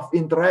lot of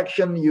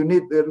interaction. You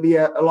need really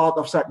a lot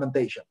of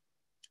segmentation.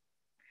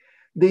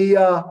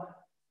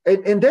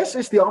 And this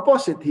is the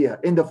opposite here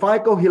in the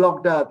FICO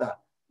HELOC data.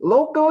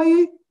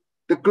 Locally,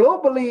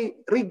 globally,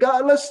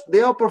 regardless,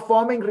 they are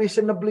performing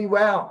reasonably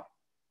well.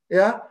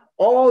 Yeah,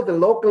 all the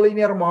local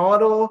linear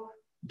model,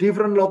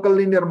 different local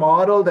linear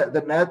model that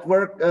the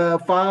network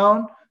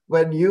found,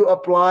 when you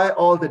apply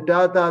all the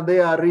data, they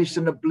are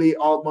reasonably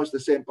almost the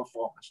same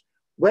performance.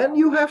 When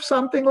you have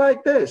something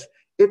like this,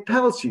 it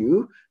tells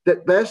you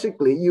that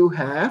basically you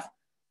have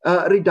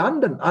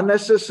redundant,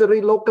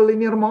 unnecessary local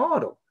linear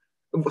model.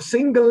 A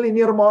single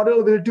linear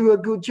model will do a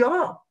good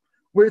job,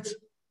 which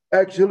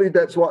actually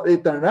that's what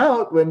it turned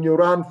out. When you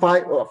run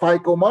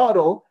FICO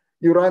model,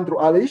 you run through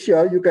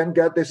Alicia, you can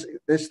get this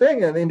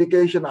thing, an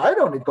indication, I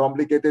don't need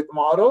complicated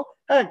model.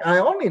 Heck, I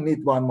only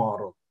need one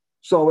model.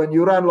 So when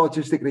you run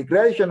logistic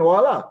regression,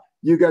 voila,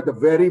 you get a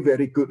very,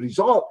 very good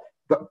result.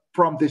 But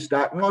from this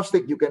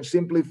diagnostic, you can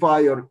simplify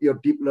your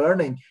deep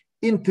learning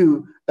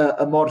into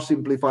a more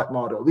simplified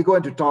model. We're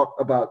going to talk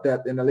about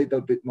that in a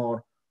little bit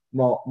more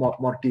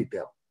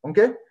detail.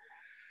 Okay,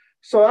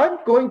 so I'm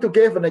going to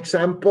give an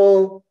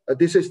example.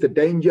 This is the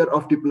danger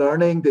of deep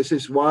learning. This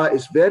is why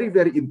it's very,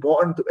 very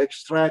important to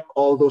extract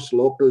all those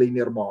local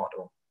linear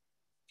models.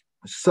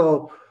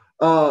 So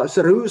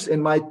Sarus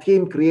and my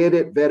team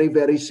created very,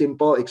 very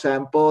simple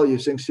example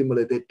using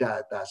simulated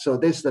data. So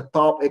this is the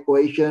top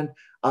equation,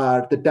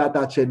 the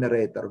data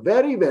generator.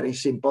 Very, very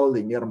simple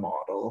linear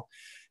model.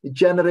 You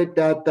generate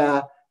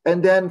data,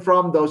 and then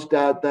from those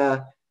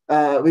data,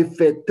 we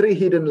fit 3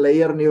 hidden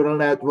layer neural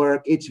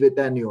network, each with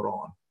a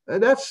neuron.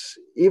 And that's,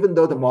 even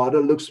though the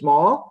model looks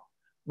small,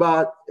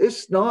 but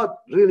it's not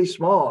really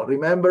small.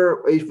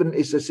 Remember, even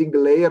it's a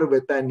single layer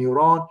with 10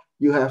 neuron,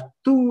 you have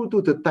 2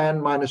 to the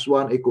 10 minus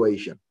 1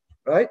 equation,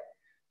 right?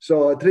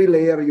 So a 3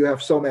 layer, you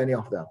have so many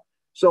of them.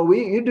 So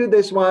you do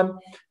this one,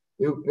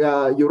 you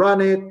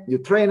run it, you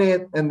train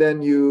it, and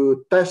then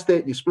you test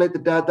it, you split the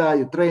data,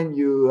 you train,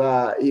 you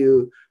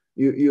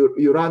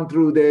run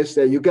through this,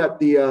 you get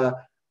the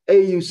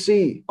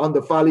AUC on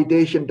the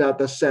validation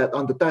data set,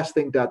 on the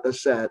testing data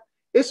set.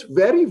 It's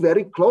very,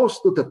 very close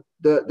to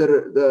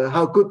the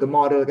how good the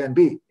model can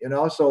be, you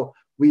know. So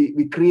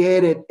we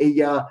created a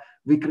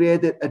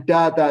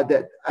data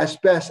that as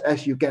best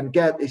as you can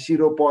get is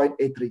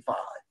 0.835,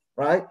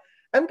 right?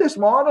 And this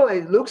model,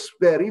 it looks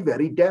very,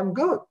 very damn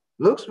good.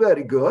 Looks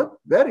very good,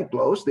 very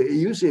close. The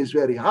AUC is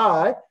very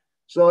high.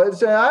 So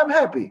it's I'm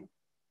happy.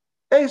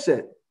 Is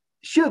it?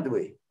 Should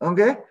we?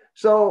 Okay.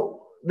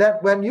 So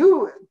that when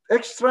you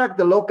extract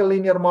the local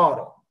linear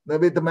model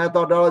with the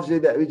methodology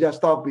that we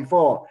just talked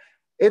before,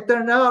 it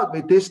turned out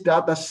with this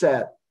data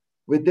set,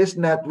 with this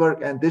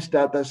network and this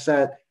data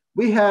set,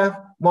 we have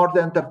more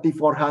than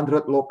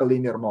 3,400 local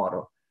linear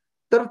model,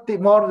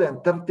 more than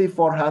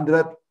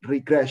 3,400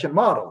 regression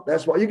model.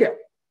 That's what you get,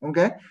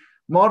 okay?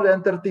 More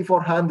than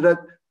 3,400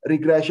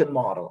 regression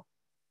model.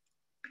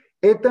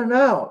 It turned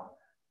out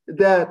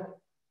that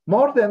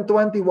more than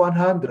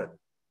 2,100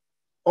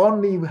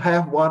 only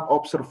have one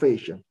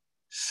observation.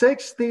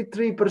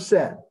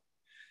 63%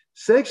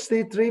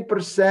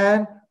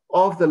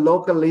 of the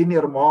local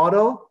linear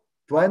model,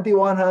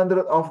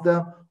 2,100 of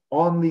them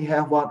only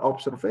have one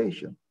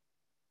observation.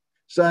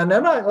 So, and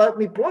then let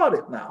me plot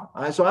it now.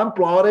 So I'm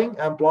plotting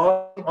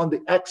on the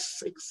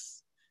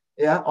x6,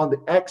 yeah, on the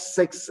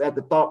x6 at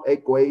the top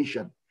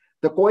equation.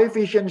 The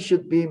coefficient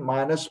should be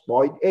minus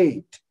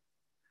 0.8.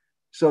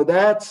 So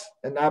that's,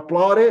 and I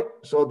plot it.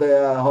 So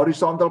the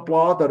horizontal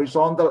plot, the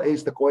horizontal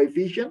is the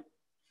coefficient.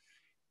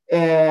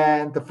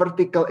 And the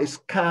vertical is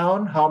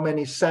count how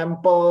many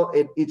sample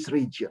in each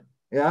region.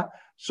 Yeah.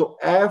 So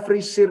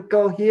every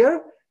circle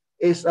here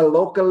is a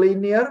local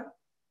linear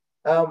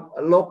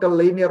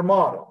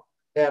model.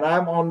 And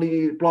I'm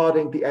only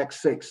plotting the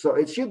x6. So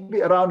it should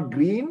be around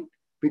green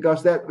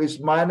because that is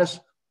minus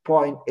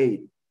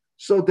 0.8.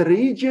 So the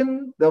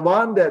region, the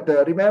one that,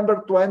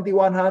 remember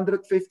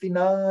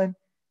 2159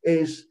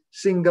 is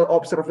single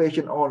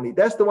observation only.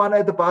 That's the one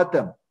at the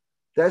bottom.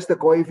 That's the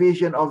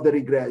coefficient of the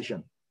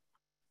regression.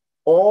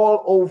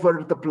 All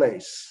over the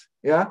place.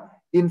 Yeah.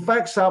 In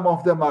fact, some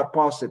of them are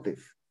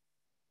positive.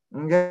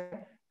 Okay.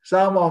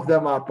 Some of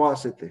them are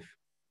positive.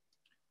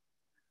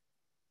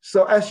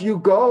 So as you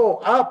go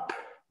up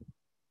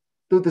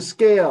to the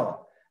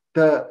scale,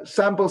 the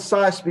sample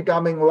size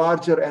becoming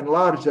larger and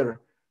larger,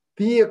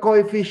 the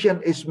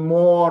coefficient is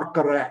more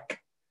correct,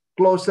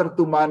 closer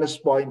to minus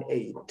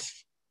 0.8.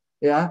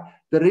 Yeah,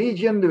 the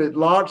region with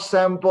large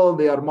sample,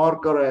 they are more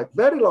correct.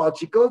 Very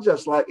logical,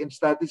 just like in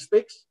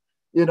statistics.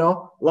 You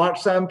know, large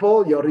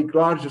sample, your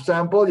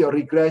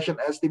regression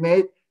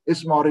estimate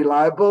is more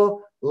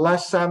reliable.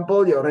 Less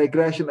sample, your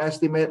regression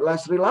estimate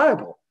less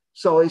reliable.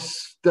 So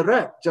it's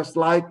direct, just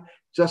like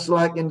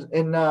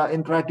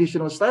in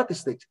traditional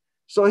statistics.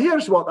 So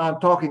here's what I'm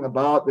talking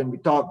about when we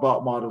talk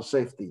about model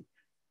safety.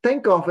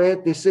 Think of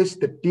it, this is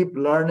the deep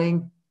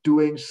learning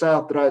doing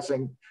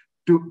self-driving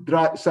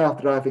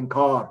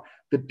car,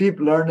 the deep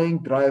learning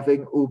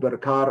driving Uber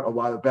car a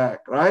while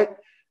back, right?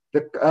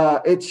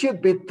 It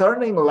should be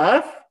turning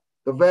left,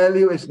 the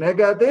value is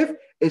negative.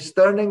 It's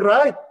turning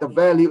right, the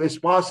value is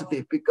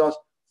positive, because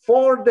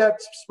for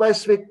that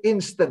specific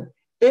instant,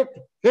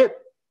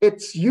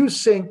 it's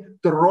using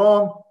the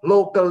wrong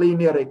local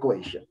linear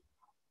equation.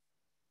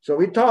 So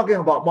we're talking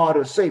about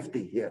model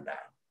safety here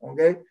now,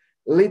 okay?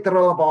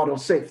 Literal model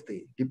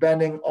safety,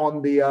 depending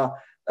on the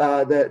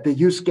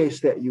use case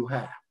that you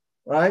have,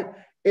 right?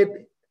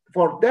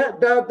 For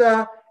that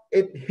data,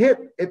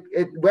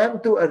 it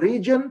went to a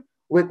region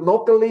with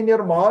local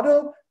linear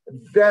model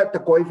that the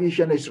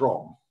coefficient is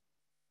wrong.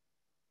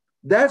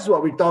 That's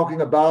what we're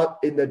talking about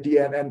in the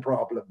DNN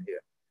problem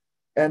here.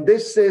 And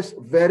this is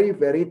very,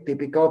 very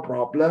typical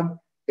problem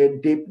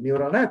in deep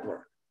neural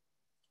network.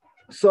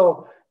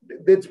 So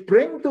let's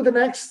bring to the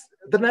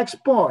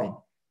next point.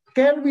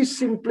 Can we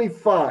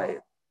simplify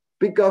it?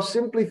 Because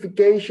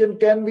simplification,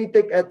 can we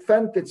take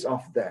advantage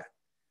of that?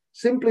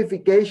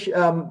 Simplification,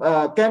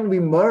 can we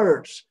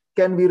merge?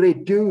 Can we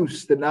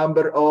reduce the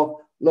number of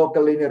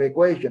local linear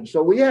equations?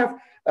 So we have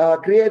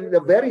created a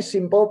very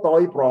simple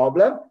toy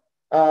problem,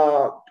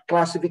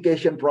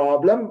 classification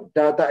problem.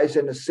 Data is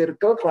in a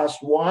circle. Class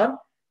 1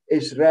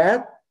 is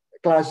red.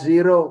 Class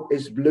 0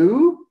 is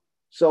blue.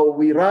 So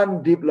we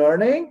run deep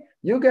learning.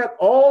 You get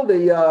all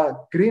the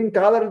green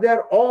color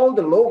there, all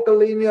the local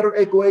linear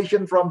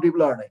equation from deep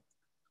learning.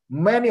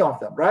 Many of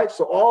them, right?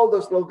 So all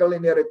those local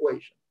linear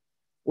equations.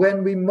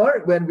 When we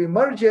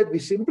merge it, we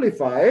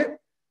simplify it,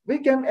 we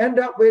can end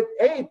up with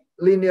 8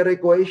 linear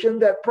equations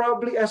that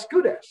probably as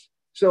good as.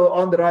 So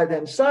on the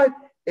right-hand side,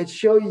 it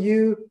shows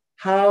you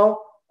how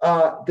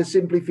the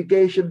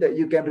simplification that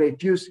you can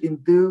reduce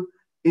into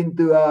 8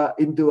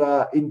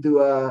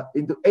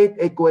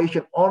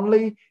 equations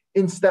only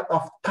instead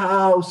of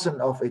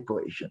 1,000 of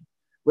equations.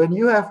 When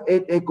you have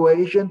 8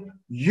 equations,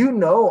 you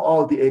know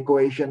all the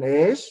equation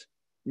is,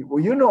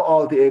 you know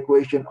all the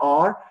equation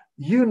are,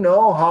 you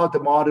know how the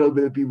model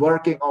will be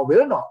working or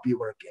will not be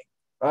working,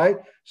 right?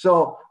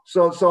 So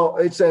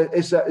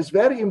it's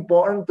very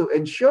important to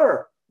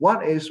ensure.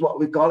 One is what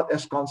we call it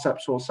as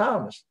conceptual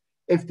soundness.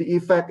 If the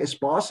effect is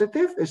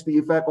positive, if the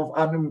effect of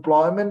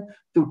unemployment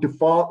to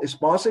default is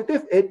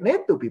positive, it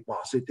needs to be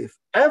positive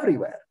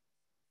everywhere.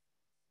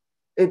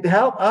 It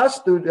helps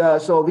us to,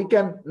 so we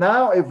can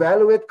now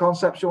evaluate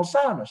conceptual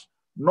soundness,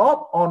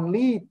 not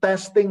only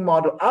testing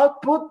model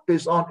output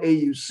based on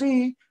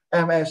AUC,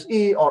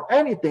 MSE, or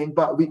anything,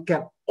 but we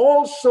can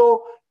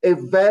also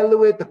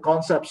evaluate the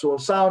conceptual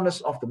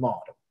soundness of the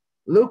model,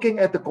 looking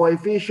at the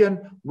coefficient,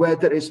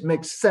 whether it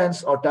makes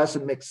sense or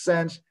doesn't make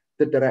sense,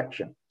 the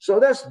direction. So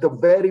that's the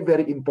very,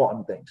 very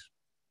important things.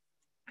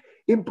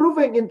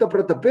 Improving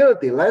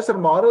interpretability, lesser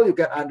model, you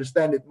can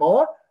understand it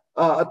more.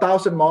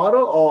 1,000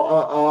 model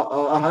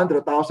or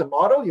 100,000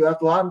 model, you have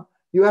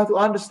to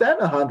understand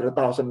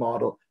 100,000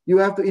 model. You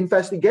have to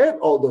investigate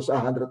all those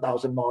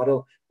 100,000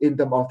 model in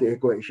terms of the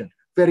equation.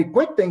 Very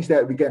quick things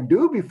that we can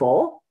do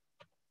before.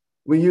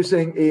 We're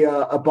using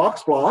a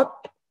box plot.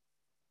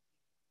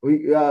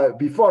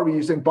 Before we're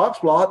using box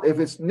plot, if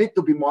it's need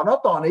to be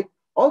monotonic,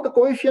 all the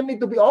coefficients need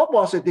to be all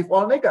positive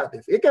or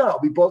negative. It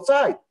cannot be both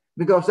sides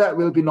because that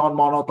will be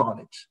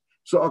non-monotonics.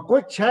 So a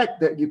quick check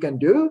that you can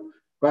do,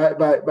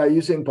 by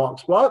using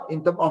box plot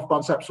in terms of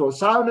conceptual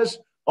soundness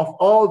of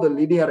all the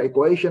linear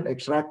equation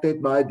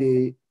extracted by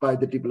the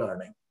deep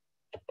learning.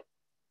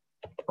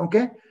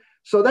 Okay,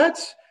 so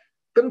that's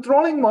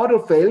controlling model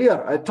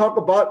failure. I talk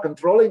about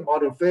controlling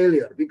model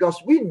failure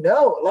because we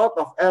know a lot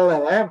of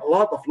LLM, a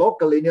lot of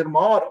local linear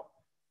model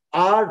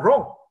are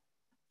wrong.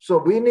 So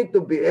we need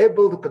to be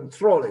able to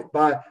control it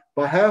by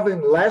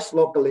having less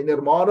local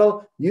linear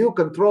model. You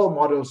control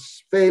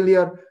models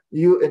failure,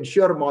 you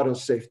ensure model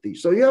safety.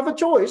 So you have a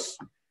choice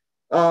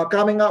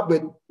coming up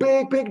with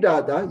big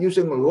data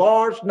using a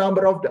large amount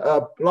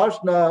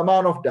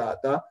of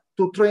data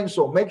to train.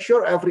 So make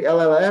sure every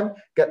LLM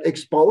get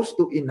exposed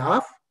to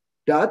enough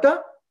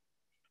data,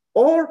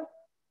 or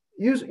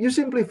you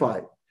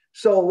simplify.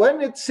 So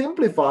when it's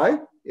simplified,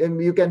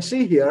 and you can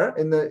see here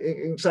in the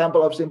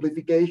example of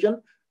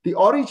simplification, the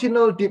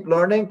original deep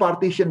learning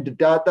partitioned the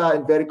data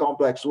in very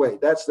complex way.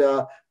 That's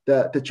the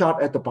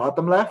chart at the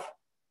bottom left,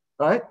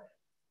 right?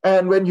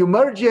 And when you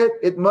merge it,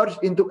 it merged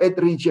into 8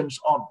 regions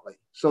only.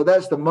 So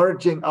that's the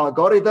merging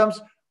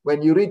algorithms.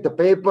 When you read the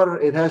paper,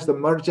 it has the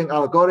merging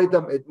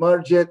algorithm. It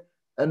merged it,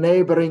 a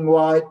neighboring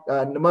white,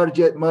 and merge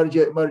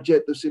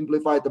it to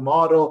simplify the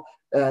model.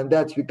 And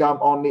that's become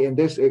only, in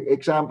this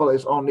example,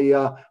 is only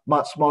a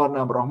much smaller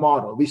number of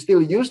models. We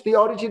still use the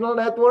original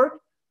network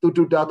to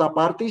do data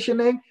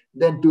partitioning,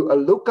 then do a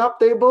lookup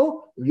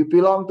table. If you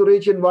belong to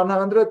region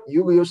 100,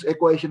 you use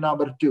equation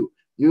number 2.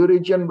 You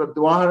region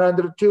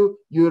 102,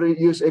 you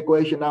use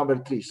equation number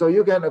 3. So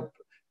you can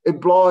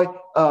employ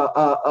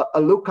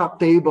a lookup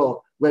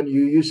table when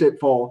you use it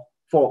for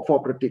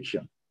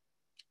prediction.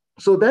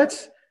 So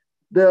that's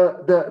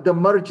the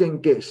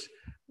merging case.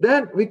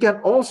 Then we can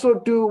also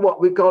do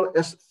what we call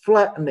as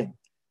flattening.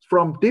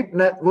 From deep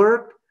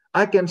network,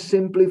 I can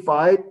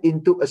simplify it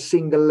into a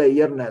single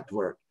layer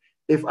network.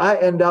 If I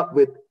end up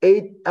with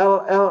 8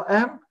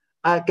 LLM,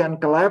 I can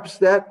collapse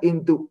that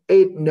into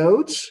 8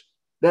 nodes.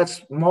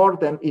 That's more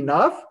than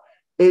enough.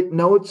 8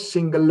 nodes,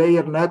 single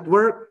layer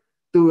network.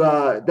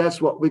 That's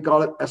what we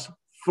call it as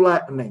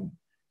flattening.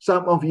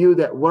 Some of you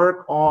that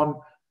work on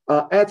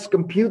edge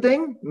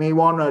computing may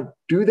want to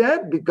do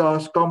that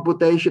because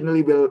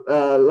computationally will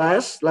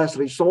less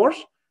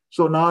resource.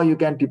 So now you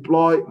can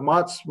deploy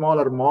much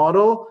smaller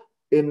model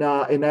in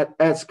that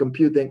edge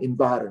computing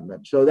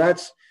environment. So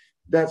that's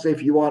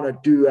if you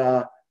want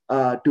to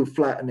do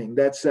flattening.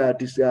 That's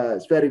this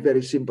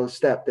very simple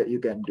step that you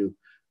can do.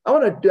 I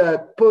want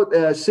to put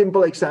a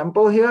simple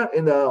example here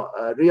in the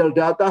real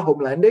data home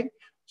lending.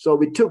 So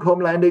we took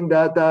home lending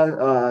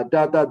data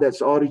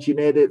that's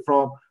originated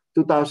from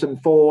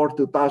 2004,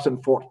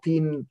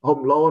 2014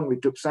 home loan. We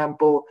took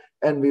sample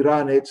and we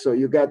run it. So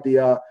you get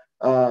and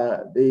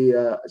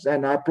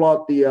I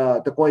plot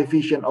the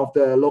coefficient of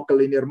the local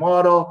linear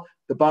model.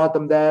 The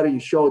bottom there, you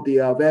show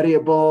the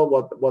variable,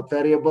 what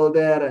variable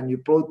there, and you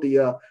plot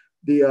the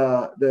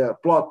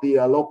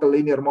local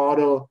linear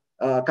model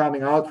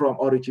coming out from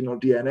original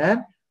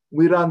DNN.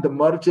 We run the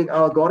merging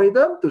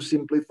algorithm to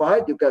simplify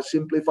it. You got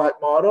simplified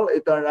model.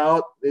 It turned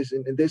out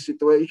in this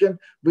situation,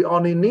 we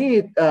only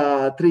need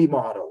 3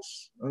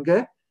 models.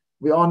 Okay,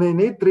 we only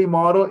need 3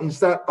 models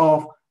instead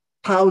of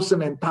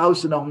thousands and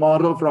thousands of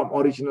models from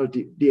original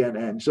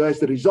DNN. So as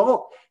the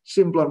result,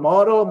 simpler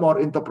model, more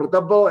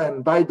interpretable.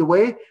 And by the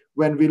way,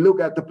 when we look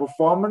at the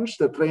performance,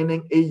 the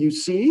training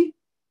AUC,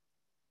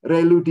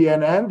 ReLU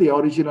DNN, the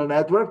original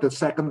network, the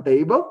second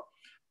table,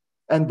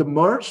 and the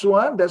merged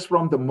one, that's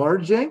from the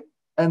merging,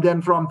 and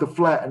then from the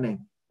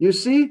flattening. You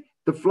see,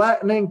 the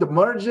flattening, the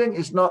merging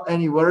is not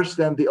any worse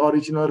than the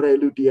original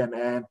ReLU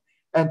DNN,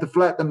 and the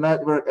flattened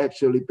network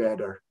actually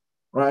better,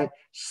 right?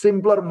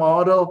 Simpler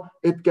model,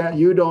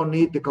 you don't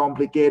need the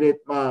complicated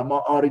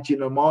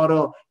original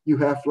model. You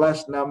have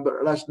less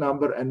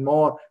number and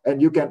more,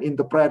 and you can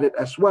interpret it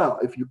as well.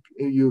 If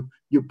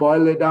you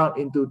boil it down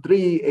into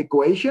 3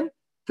 equations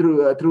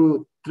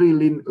through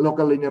 3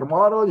 local linear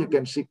model, you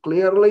can see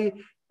clearly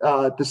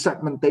the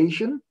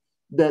segmentation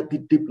that the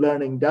deep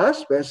learning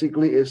does.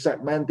 Basically is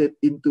segmented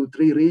into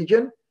 3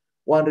 regions.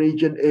 One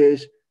region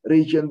is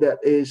that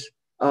is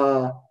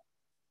on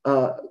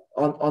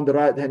the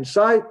right hand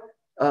side.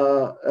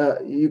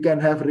 You can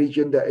have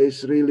region that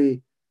is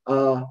really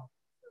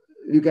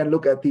you can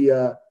look at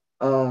the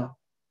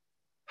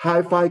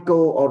high FICO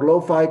or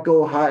low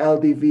FICO, high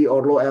LTV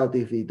or low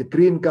LTV. The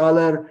green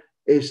color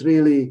is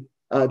really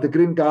the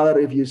green color.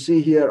 If you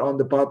see here on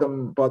the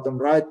bottom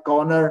right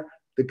corner,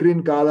 the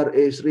green color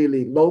is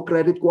really low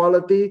credit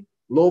quality,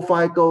 low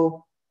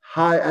FICO,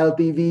 high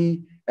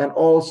LTV, and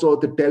also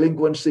the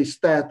delinquency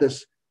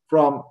status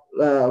from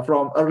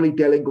early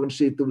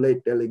delinquency to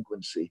late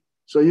delinquency.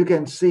 So you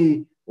can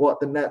see what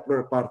the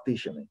network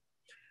partitioning.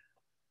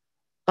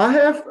 I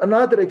have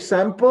another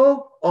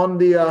example on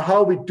the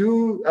how we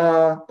do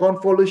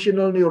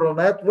convolutional neural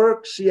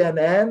network,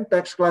 CNN,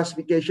 text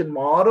classification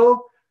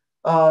model.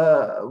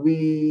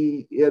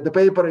 The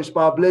paper is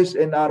published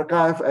in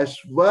arXiv as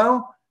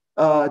well.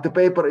 The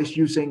paper is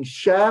using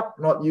SHAP,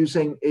 not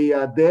using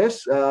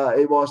this.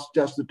 It was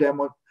just to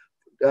demo,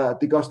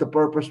 because the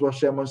purpose was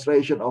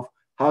demonstration of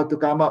how to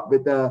come up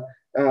with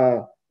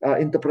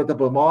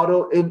interpretable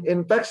model.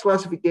 In text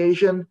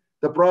classification,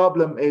 the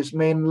problem is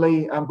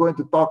mainly, I'm going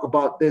to talk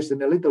about this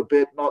in a little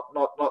bit,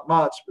 not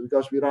much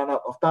because we run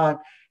out of time.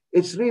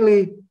 It's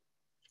really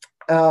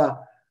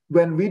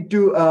when we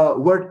do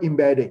word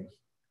embedding.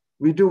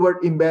 We do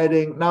word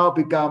embedding, now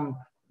become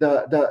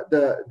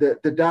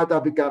the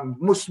data become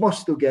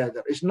mushed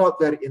together. It's not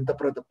very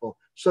interpretable.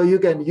 So you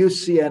can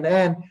use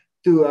CNN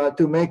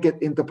to make it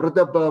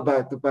interpretable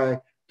by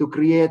to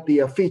create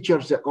the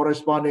features that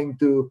corresponding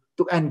to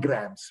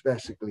n-grams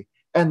basically,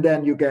 and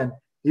then you can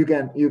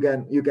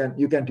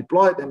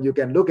deploy it and you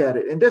can look at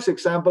it. In this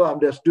example, I'm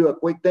just do a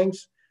quick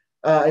things.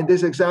 In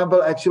this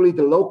example, actually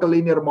the local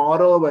linear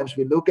model, once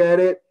we look at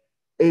it,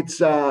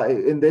 it's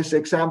in this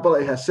example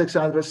it has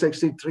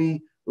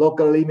 663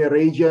 local linear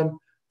region.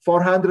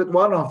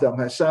 401 of them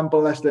has sample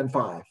less than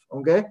 5,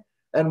 okay?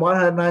 And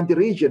 190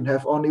 region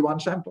have only one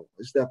sample.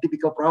 It's the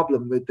typical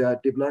problem with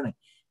deep learning.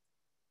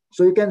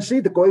 So you can see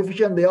the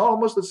coefficient, they're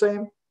almost the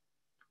same.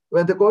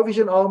 When the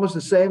coefficient almost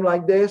the same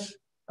like this,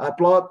 I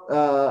plot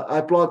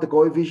the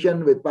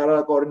coefficient with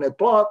parallel coordinate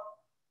plot.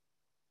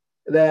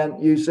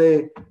 Then you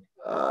say,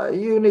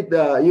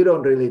 you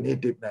don't really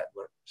need deep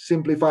network.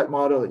 Simplified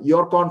model,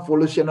 your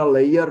convolutional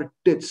layer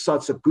did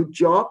such a good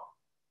job.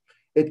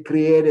 It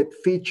created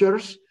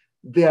features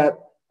that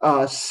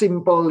a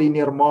simple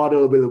linear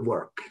model will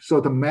work.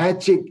 So the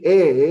magic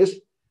is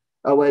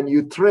when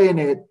you train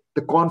it,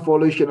 the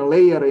convolutional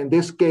layer, in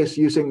this case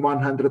using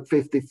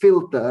 150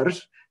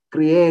 filters,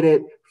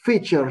 created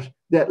features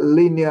that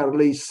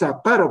linearly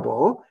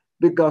separable.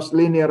 Because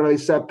linearly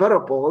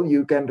separable,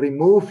 you can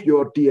remove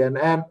your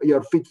DNN,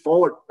 your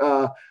feed-forward,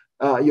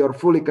 your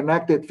fully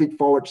connected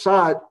feed-forward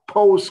side,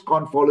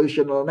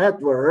 post-convolutional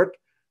network,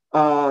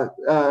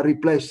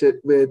 replace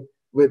it with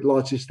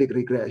logistic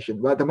regression.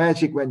 But the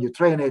magic when you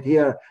train it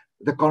here,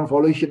 the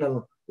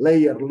convolutional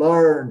layer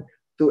learn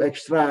to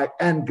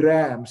extract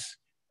n-grams,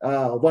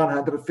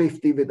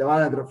 150 with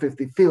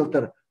 150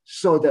 filter,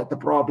 so that the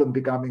problem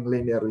becoming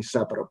linearly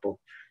separable.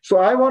 So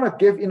I want to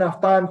give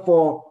enough time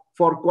for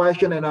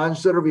question and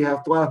answer. We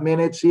have 12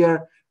 minutes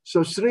here.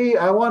 So Sri,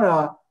 I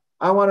wanna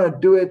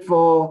do it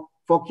for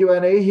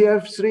Q&A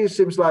here. Sri,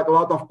 seems like a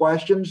lot of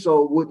questions.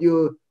 So would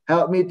you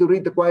help me to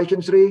read the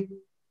questions, Sri?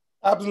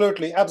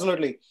 Absolutely,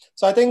 absolutely.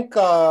 So I think,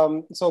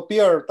 so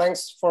Pierre,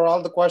 thanks for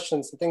all the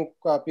questions. I think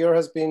Pierre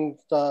has been,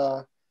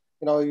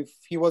 if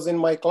he was in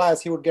my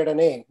class, he would get an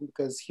A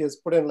because he has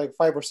put in like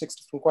 5 or 6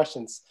 different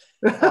questions.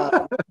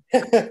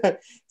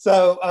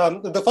 So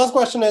the first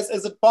question is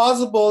it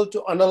possible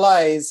to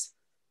analyze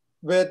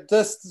with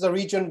the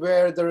region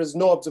where there is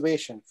no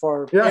observation?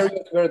 For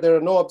areas where there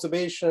are no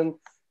observation,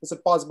 is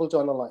it possible to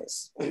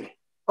analyze?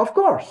 Of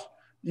course,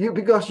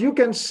 because you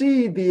can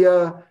see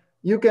the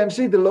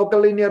local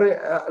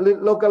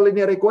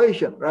linear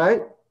equation,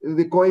 right?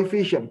 The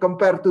coefficient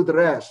compared to the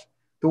rest.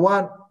 The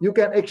one you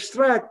can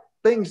extract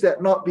things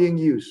that not being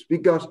used,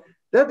 because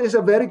that is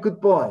a very good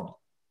point.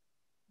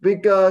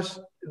 Because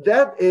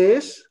that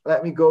is,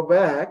 let me go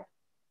back,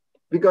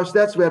 because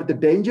that's where the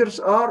dangers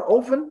are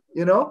often,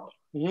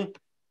 Mm-hmm.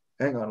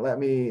 Hang on, let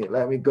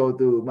me go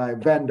to my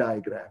Venn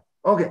diagram.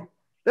 Okay,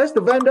 that's the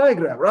Venn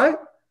diagram, right?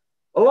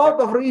 A lot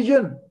of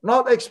region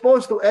not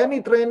exposed to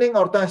any training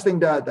or testing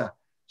data.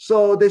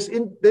 So this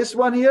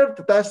one here,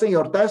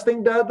 your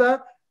testing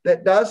data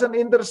that doesn't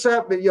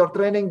intercept with your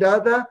training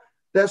data,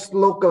 that's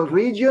local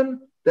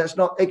region that's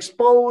not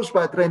exposed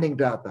by training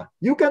data.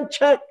 You can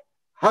check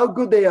how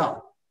good they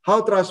are,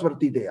 how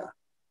trustworthy they are.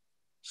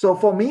 So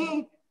for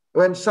me,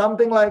 when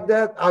something like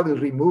that, I will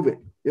remove it.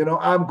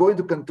 I'm going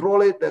to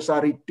control it as I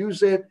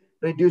reduce it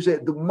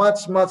to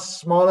much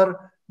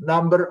smaller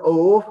number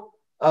of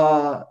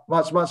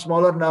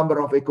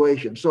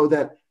equations, so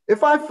that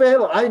if I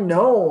fail, I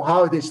know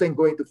how this thing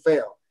going to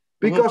fail.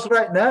 Because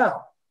right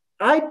now,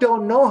 I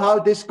don't know how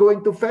this is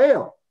going to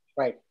fail.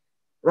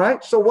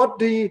 Right. So what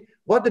the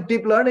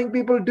deep learning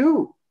people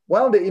do?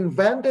 Well, they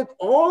invented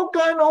all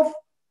kind of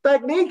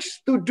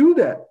techniques to do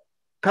that.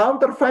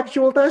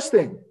 Counterfactual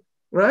testing,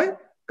 right?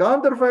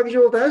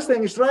 Counterfactual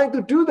testing is trying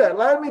to do that.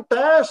 Let me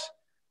test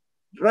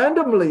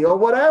randomly or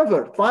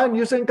whatever, fine,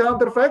 using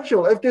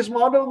counterfactual if this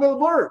model will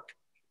work.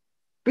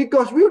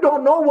 Because we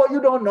don't know what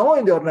you don't know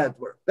in your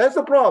network. That's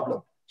the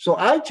problem. So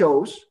I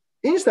chose,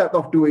 instead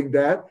of doing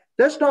that,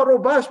 that's not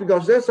robust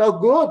because that's how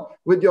good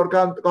with your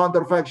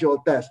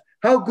counterfactual test.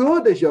 How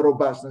good is your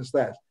robustness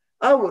test?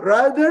 I would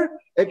rather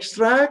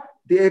extract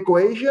the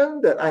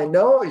equation that I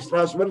know is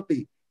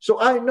trustworthy. So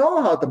I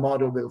know how the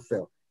model will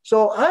fail.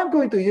 So I'm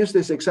going to use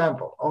this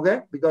example,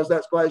 okay? Because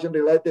that's question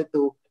related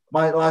to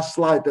my last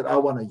slide that I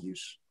want to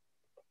use.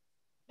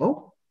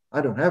 Oh, I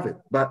don't have it.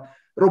 But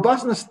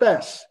robustness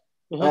test.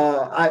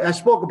 I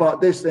spoke about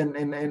this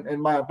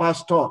in my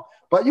past talk.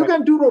 But you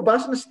can do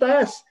robustness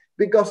tests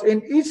because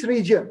in each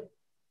region,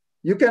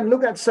 you can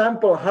look at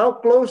sample, how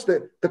close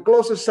the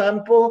closest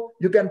sample,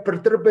 you can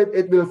perturb it,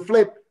 it will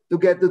flip to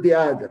get to the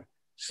other.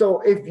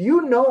 So if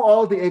you know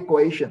all the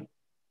equation,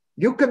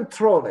 you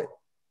control it.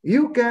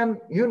 You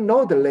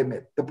know the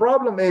limit. The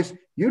problem is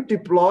you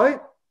deploy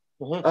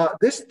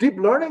This deep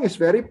learning is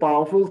very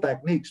powerful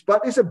techniques,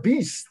 but it's a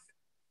beast.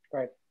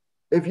 Right.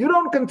 If you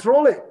don't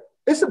control it,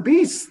 it's a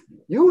beast.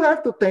 You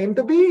have to tame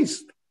the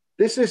beast.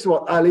 This is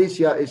what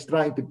Alicia is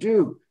trying to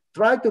do.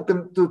 Try to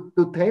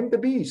tame the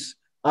beast.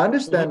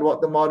 Understand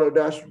what the model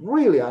does,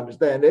 really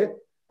understand it.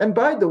 And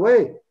by the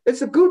way,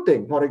 it's a good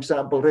thing. For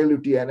example, ReLU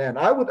DNN.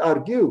 I would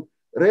argue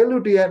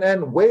ReLU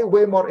DNN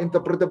way more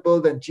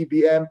interpretable than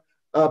GBM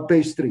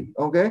base tree.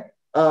 Okay,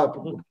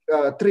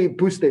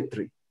 boosted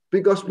tree.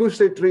 Because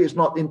boosted tree is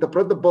not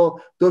interpretable.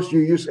 Those you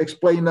use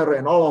explainer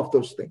and all of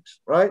those things,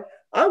 right?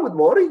 I would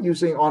worry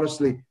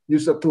honestly,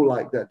 use a tool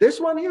like that. This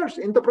one here is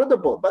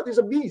interpretable, but it's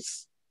a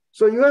beast.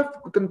 So you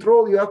have to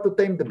control, you have to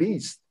tame the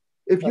beast.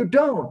 If you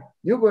don't,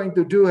 you're going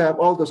to have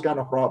all those kind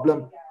of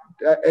problem,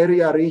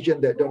 area,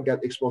 region that don't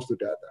get exposed to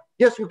data.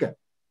 Yes, you can.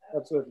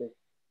 Absolutely.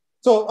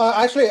 So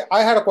actually,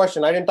 I had a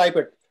question. I didn't type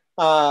it.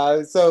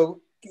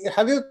 So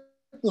have you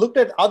looked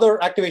at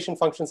other activation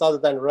functions other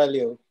than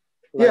ReLU?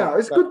 Yeah,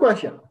 it's a good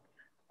question.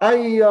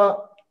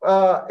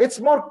 It's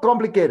more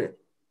complicated.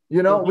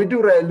 You know, we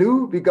do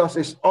ReLU because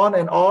it's on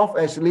and off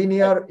as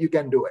linear. You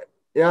can do it.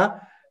 Yeah.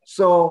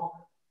 So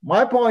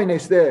my point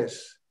is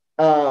this.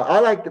 I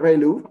like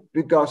ReLU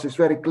because it's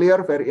very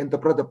clear, very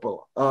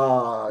interpretable.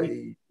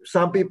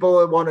 Some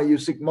people want to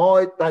use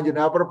sigmoid, tangent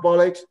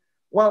hyperbolics.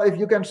 Well, if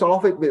you can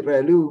solve it with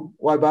ReLU,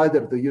 why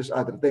bother to use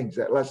other things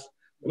that less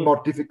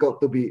more difficult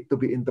to be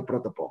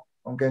interpretable?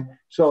 Okay.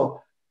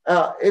 So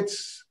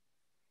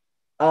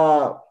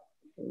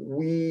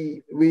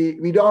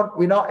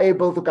we're not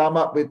able to come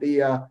up with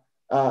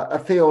a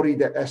theory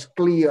that as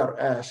clear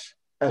as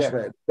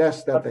ReLU.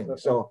 That's the thing.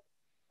 So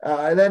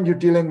and then you're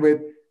dealing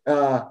with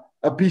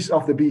a piece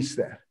of the beast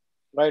there.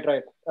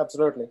 Right.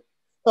 Absolutely.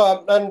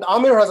 And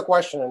Amir has a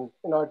question.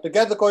 To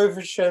get the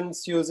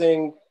coefficients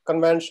using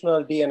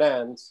conventional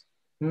DNNs,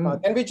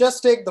 can we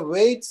just take the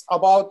weights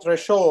about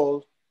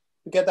threshold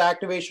to get the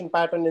activation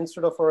pattern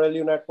instead of a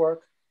ReLU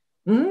network?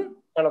 Kind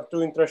of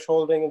doing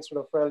thresholding instead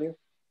of ReLU?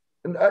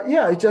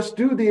 Yeah, just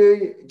do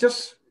you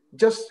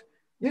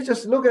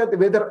just look at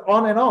whether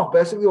on and off.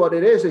 Basically what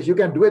it is you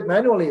can do it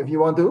manually if you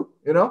want to,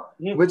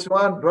 which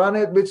one run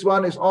it, which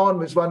one is on,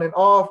 which one is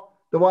off.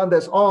 The one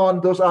that's on,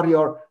 those are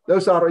your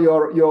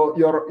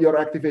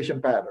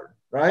activation pattern,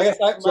 right?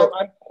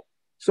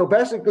 So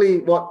basically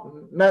what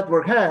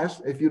network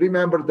has, if you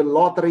remember the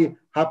lottery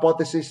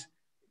hypothesis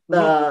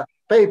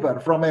paper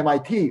from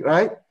MIT,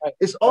 right?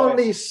 It's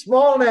only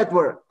small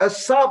network, a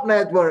sub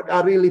network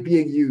are really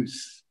being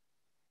used.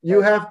 You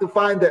have to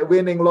find that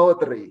winning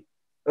lottery,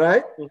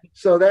 right?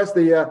 So that's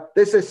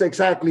this is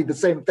exactly the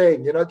same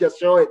thing, just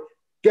show it,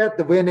 get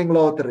the winning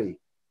lottery,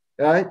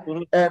 right?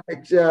 And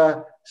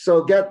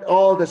so get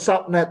all the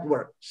sub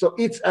network. So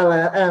each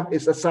LLM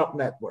is a sub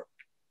network.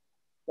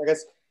 I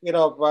guess,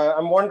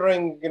 I'm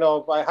wondering,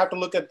 I have to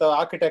look at the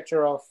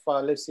architecture of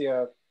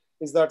Alicia.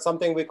 Is that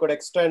something we could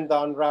extend the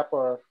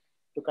unwrapper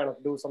to kind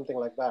of do something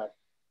like that?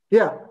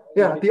 Yeah.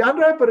 The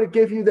unwrapper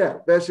gave you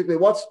that. Basically,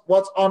 what's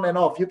on and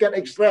off. You can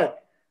extract.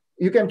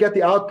 You can get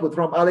the output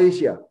from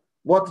Alicia.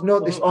 What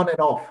node is on and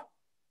off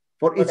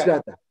for each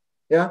data.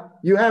 Yeah,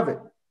 you have it.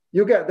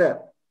 You get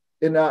that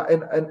in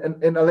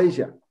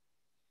Alicia.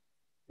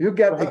 You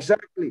get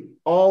exactly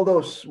all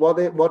those. What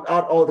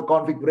are all the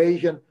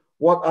configuration?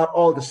 What are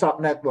all the sub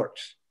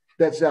networks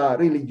that's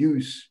really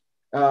used?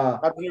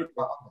 Absolutely.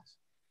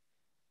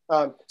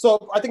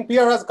 So I think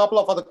Pierre has a couple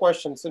of other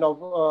questions, and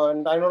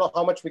I don't know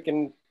how much we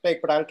can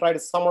take, but I'll try to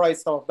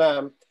summarize some of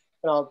them.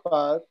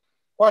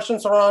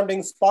 Questions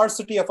surrounding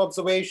sparsity of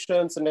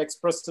observations and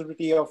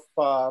expressivity of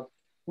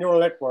neural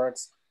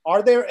networks.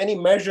 Are there any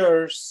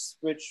measures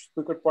which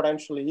we could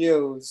potentially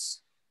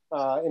use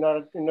in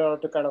order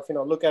to kind of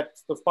look at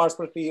the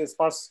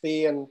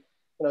sparsity, and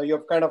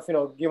you've kind of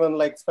given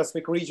like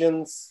specific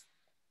regions,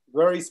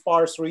 very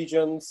sparse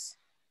regions,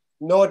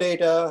 no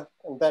data,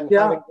 and then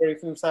having very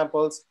few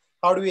samples.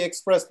 How do we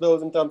express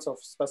those in terms of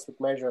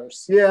specific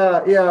measures?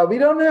 Yeah. We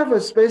don't have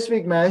a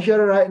specific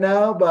measure right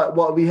now, but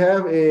what we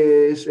have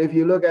is, if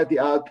you look at the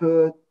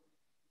output,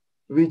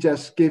 we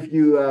just give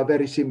you a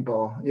very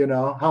simple,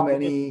 how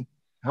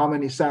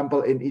many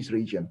sample in each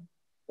region.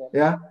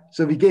 Yeah.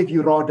 So we gave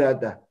you raw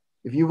data.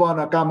 If you want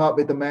to come up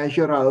with a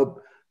measure,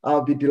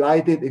 I'll be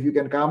delighted if you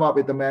can come up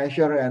with a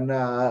measure and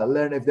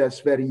learn if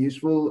that's very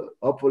useful,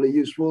 hopefully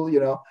useful.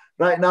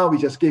 Right now we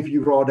just give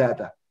you raw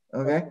data.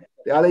 Okay.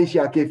 The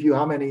Alicia gave you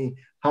how many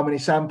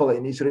sample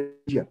in each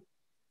region.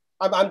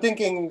 I'm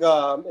thinking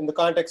in the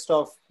context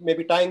of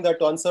maybe tying that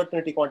to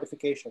uncertainty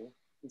quantification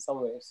in some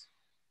ways,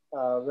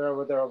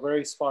 wherever there are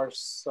very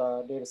sparse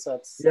data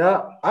sets.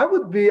 Yeah, I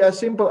would be as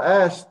simple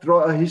as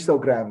draw a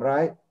histogram,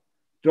 right?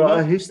 Draw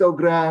a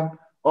histogram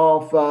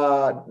of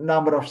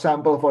number of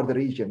sample for the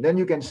region. Then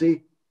you can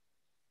see.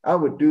 I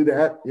would do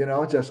that,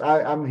 just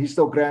I'm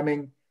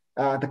histogramming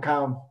the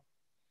count.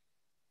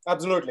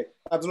 Absolutely.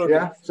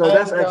 Yeah. So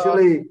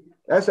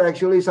that's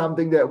actually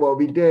something that what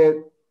we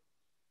did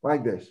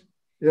like this,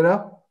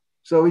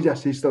 So we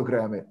just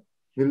histogram it.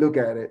 We look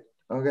at it.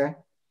 Okay.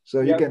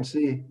 So you can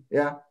see.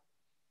 Yeah.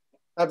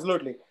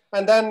 Absolutely.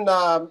 And then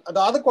the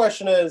other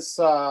question is,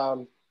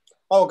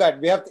 oh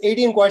God, we have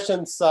 18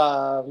 questions,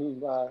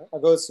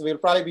 Agus. We'll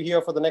probably be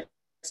here for the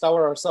next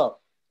hour or so.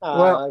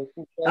 Well,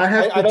 I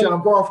have I to know.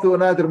 jump off to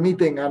another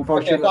meeting,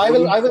 Okay, so I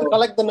will unfortunately. So,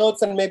 collect the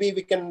notes and maybe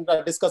we can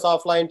discuss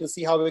offline to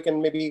see how we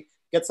can maybe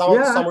get some of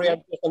the yeah, summary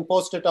and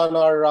post it on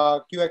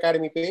our Q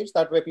Academy page.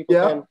 That way people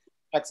yeah, can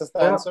access the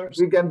yeah, answers.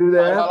 we can do And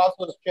that. I'll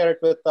also share it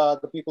with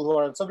the people who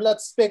are. So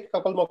let's take a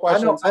couple more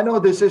questions. I know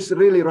this is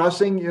really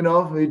rushing.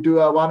 We do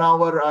a 1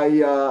 hour.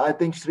 I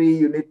think Sri,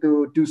 you need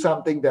to do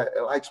something that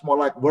likes more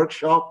like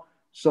workshop,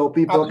 so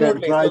people can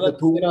Absolutely. try So the that's,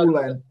 tool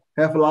and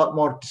have a lot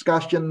more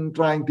discussion,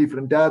 trying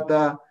different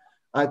data.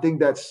 I think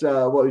that's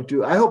what we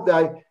do. I hope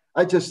that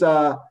I just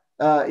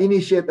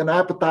initiate an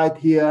appetite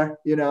here.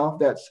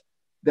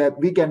 That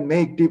we can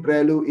make deep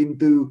ReLU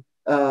into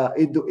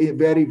a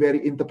very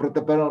very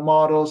interpretable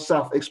model,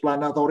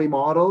 self-explanatory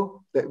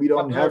model that we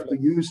don't have to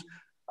absolutely. use.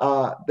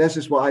 This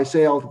is what I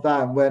say all the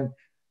time. When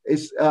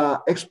it's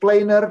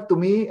explainer to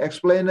me,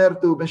 explainer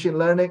to machine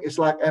learning is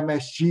like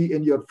MSG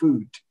in your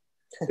food.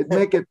 It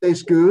make it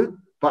taste good,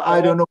 but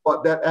I don't know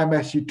what that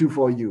MSG do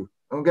for you.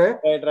 Okay,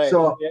 Right.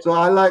 so Yeah. so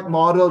I like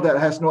model that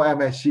has no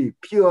MSG,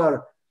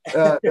 pure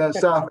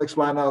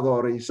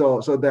self-explanatory. So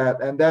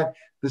that, and then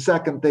the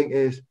second thing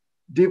is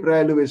deep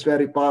ReLU is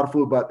very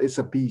powerful, but it's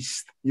a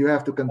beast. You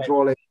have to Right.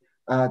 control it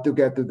to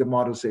get to the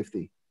model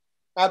safety.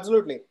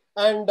 Absolutely.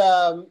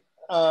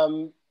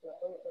 Um,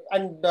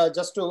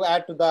 just to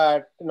add to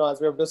that, as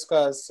we have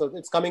discussed, so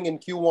it's coming in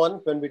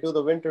Q1 when we do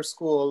the winter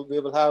school. We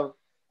will have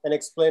an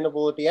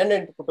explainability and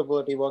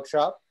interpretability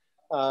workshop,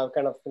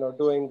 kind of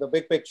doing the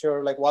big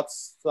picture, like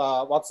what's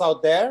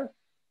out there,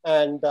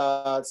 and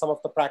some of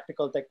the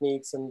practical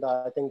techniques. And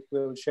I think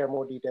we'll share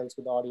more details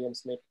with the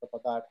audience later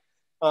about that.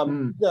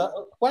 The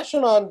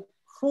question on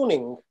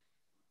pruning.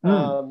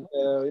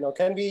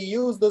 Can we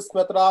use this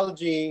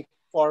methodology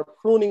for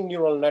pruning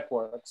neural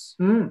networks?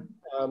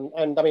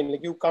 And I mean,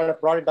 like you kind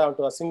of brought it down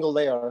to a single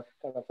layer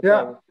kind of a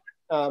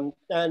thing.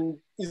 And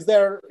is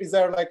there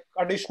like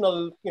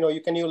additional,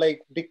 can you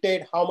like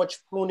dictate how much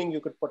pruning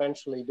you could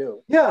potentially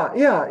do?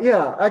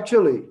 Yeah.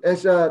 Actually,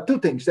 there's two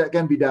things that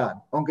can be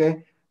done.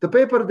 Okay, the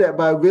paper that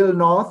by Will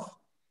North.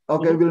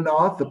 Okay, Will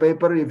North. The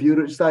paper, if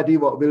you study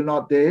what Will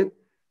North did,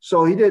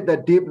 so he did the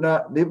deep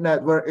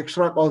network,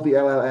 extract all the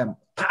LLM,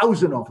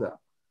 thousand of them.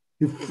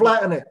 You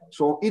flatten it,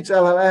 so each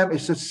LLM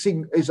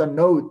is a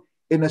node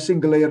in a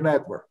single layer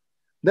network.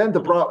 Then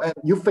and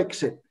you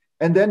fix it,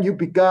 and then you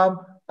become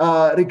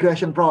a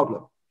regression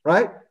problem,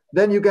 right?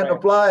 Then you can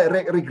apply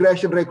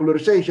regression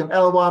regularization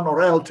L1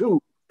 or L2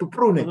 to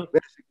pruning,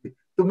 basically,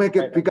 to make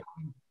it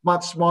become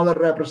much smaller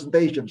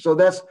representation. So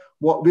that's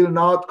what we'll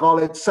now call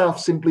it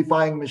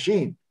self-simplifying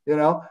machine.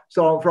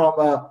 So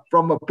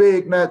from a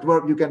big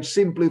network, you can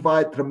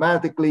simplify it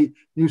dramatically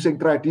using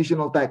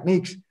traditional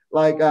techniques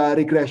like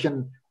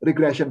regression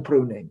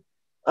pruning.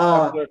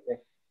 Absolutely.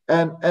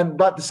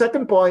 But the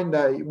second point,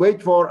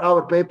 wait for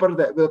our paper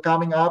that will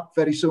coming up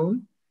very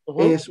soon,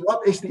 is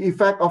what is the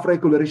effect of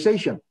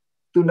regularization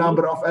to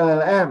number of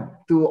LLM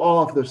to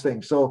all of those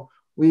things. So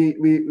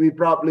we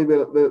probably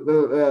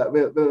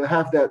will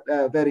have that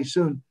very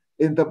soon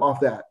in terms of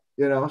that.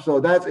 So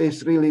that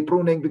is really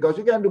pruning, because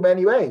you can do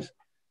many ways.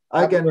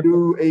 I can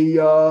do a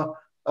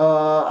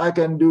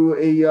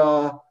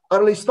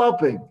early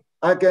stopping.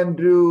 I can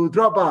do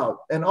dropout,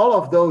 and all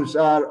of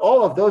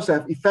those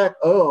have effect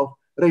of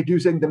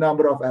reducing the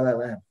number of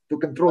LLM to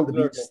control the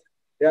beast.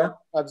 Yeah,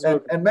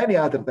 and many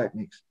other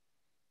techniques.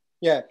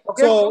 Yeah.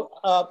 Okay. So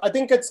I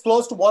think it's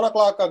close to 1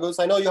 o'clock, Agus.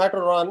 I know you had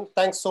to run.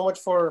 Thanks so much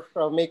for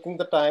making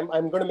the time.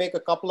 I'm going to make a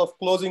couple of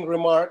closing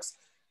remarks.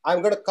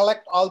 I'm going to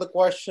collect all the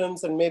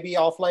questions, and maybe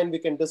offline we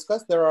can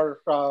discuss. There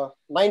are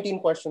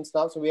 19 questions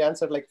now, so we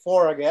answered like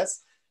 4, I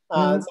guess.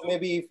 So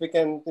maybe if we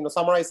can,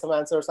 summarize some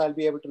answers, I'll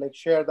be able to like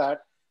share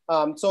that.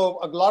 So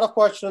a lot of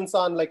questions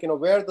on like,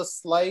 where the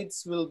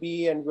slides will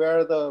be and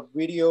where the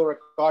video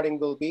recording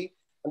will be.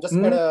 I'm just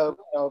gonna,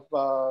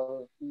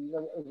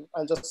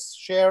 I'll just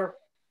share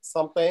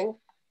something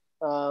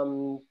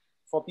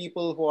for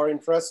people who are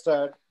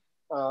interested.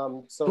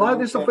 So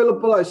slide is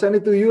available. I send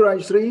it to you,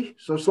 right, Sri?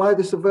 So slide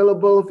is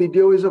available,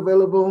 video is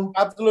available.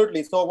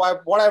 Absolutely. So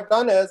what I've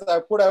done is I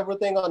put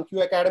everything on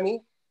Q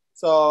Academy.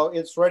 So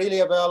it's readily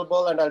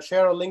available, and I'll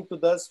share a link to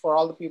this for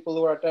all the people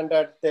who are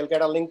attended. They'll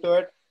get a link to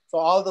it. So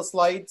all the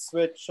slides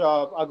which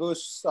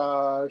Agus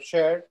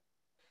shared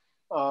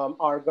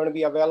are going to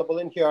be available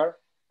in here.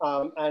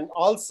 And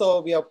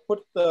also we have put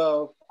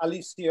the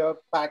Alicia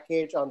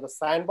package on the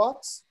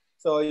sandbox.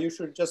 So you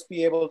should just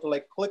be able to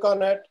like click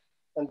on it,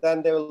 and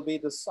then there will be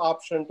this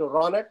option to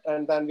run it.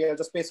 And then we have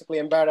just basically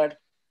embedded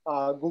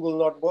Google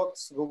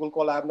Notebooks, Google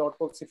Colab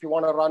Notebooks. If you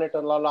want to run it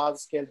on a large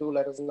scale, do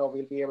let us know.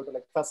 We'll be able to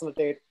like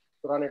facilitate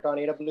to run it on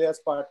AWS.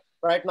 But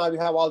right now we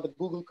have all the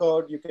Google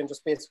code. You can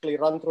just basically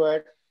run through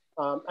it.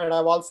 And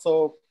I've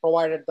also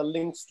provided the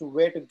links to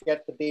where to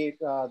get the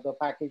data, the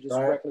packages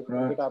directly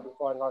from GitHub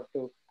before in order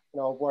to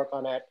work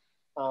on it.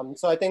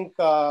 So I think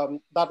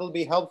that will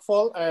be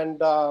helpful.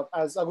 And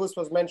as Agus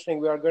was mentioning,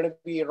 we are going to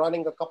be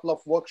running a couple of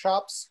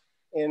workshops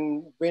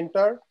in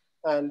winter.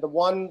 And the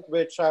one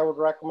which I would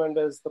recommend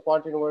is the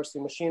Ponte University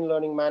Machine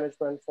Learning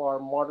Management for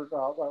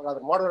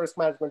model risk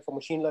management for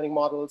machine learning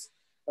models.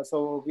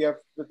 So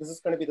this is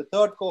going to be the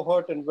third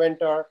cohort in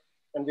winter,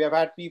 and we have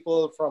had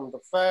people from the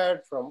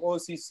Fed, from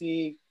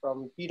OCC,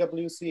 from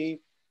PwC,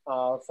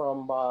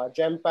 from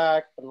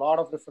Genpact. A lot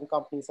of different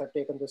companies have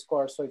taken this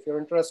course. So if you're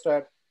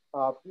interested,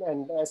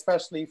 and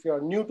especially if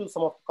you're new to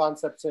some of the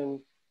concepts in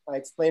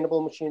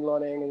explainable machine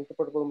learning,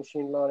 interpretable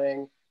machine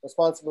learning,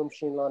 responsible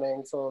machine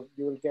learning. So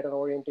you will get an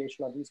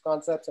orientation on these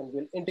concepts, and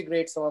we'll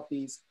integrate some of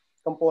these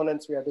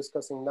components we are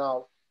discussing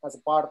now as a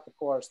part of the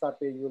course. That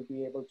way you will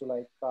be able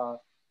to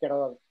get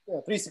a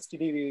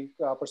 360-degree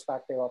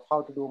perspective of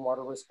how to do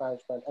model risk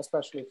management,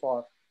 especially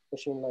for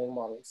machine learning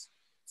models.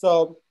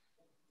 So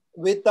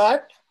with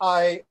that,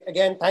 I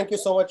again thank you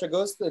so much,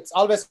 August. It's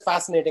always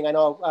fascinating. I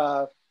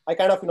know I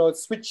kind of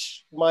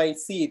switch my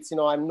seats.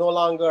 I'm no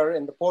longer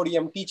in the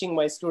podium teaching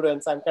my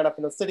students. I'm kind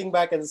of sitting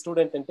back as a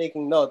student and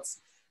taking notes.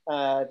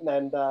 I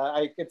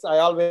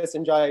always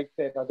enjoy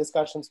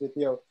discussions with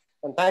you.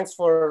 And thanks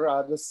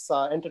for this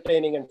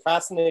entertaining and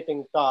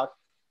fascinating talk.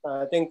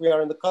 I think we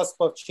are in the cusp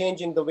of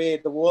changing the way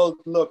the world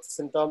looks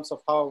in terms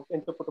of how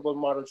interpretable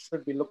models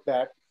should be looked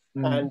at.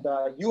 And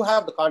you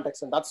have the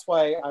context, and that's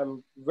why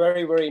I'm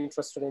very, very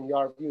interested in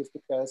your views,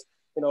 because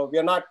we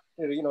are not,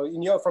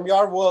 from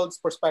your world's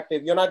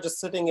perspective, you're not just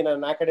sitting in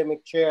an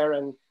academic chair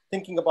and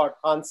thinking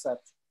about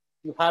concepts.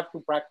 You have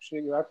to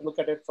look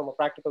at it from a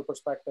practical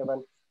perspective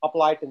and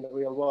apply it in the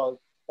real world.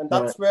 And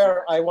that's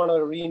where I want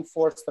to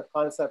reinforce the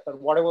concept that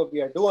whatever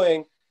we are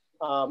doing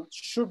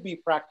should be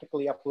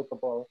practically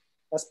applicable,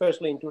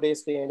 especially in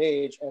today's day and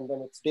age, and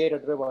when it's data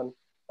driven.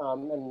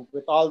 And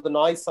with all the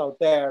noise out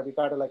there, we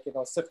got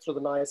to sift through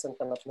the noise and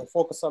kind of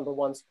focus on the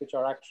ones which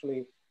are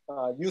actually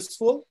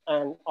useful,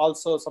 and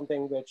also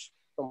something which,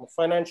 from a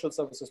financial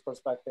services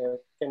perspective,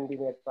 can be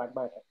made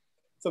pragmatic.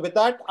 So with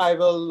that, I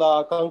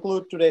will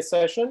conclude today's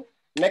session.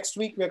 Next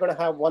week, we're going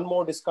to have one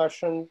more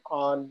discussion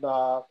on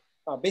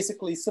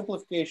basically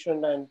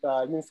simplification and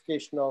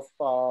unification of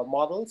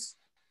models.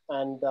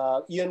 And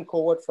Ian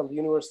Covert from the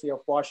University of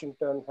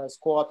Washington has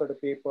co-authored a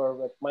paper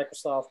with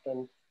Microsoft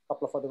and a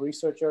couple of other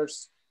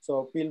researchers.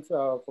 So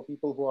for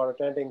people who are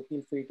attending,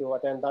 feel free to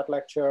attend that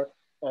lecture,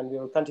 and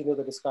we'll continue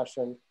the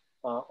discussion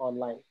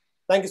online.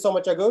 Thank you so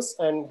much, Agus.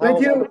 And thank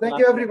you,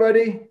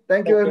 everybody.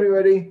 Thank you,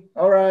 everybody.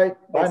 All right,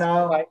 bye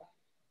now. Bye.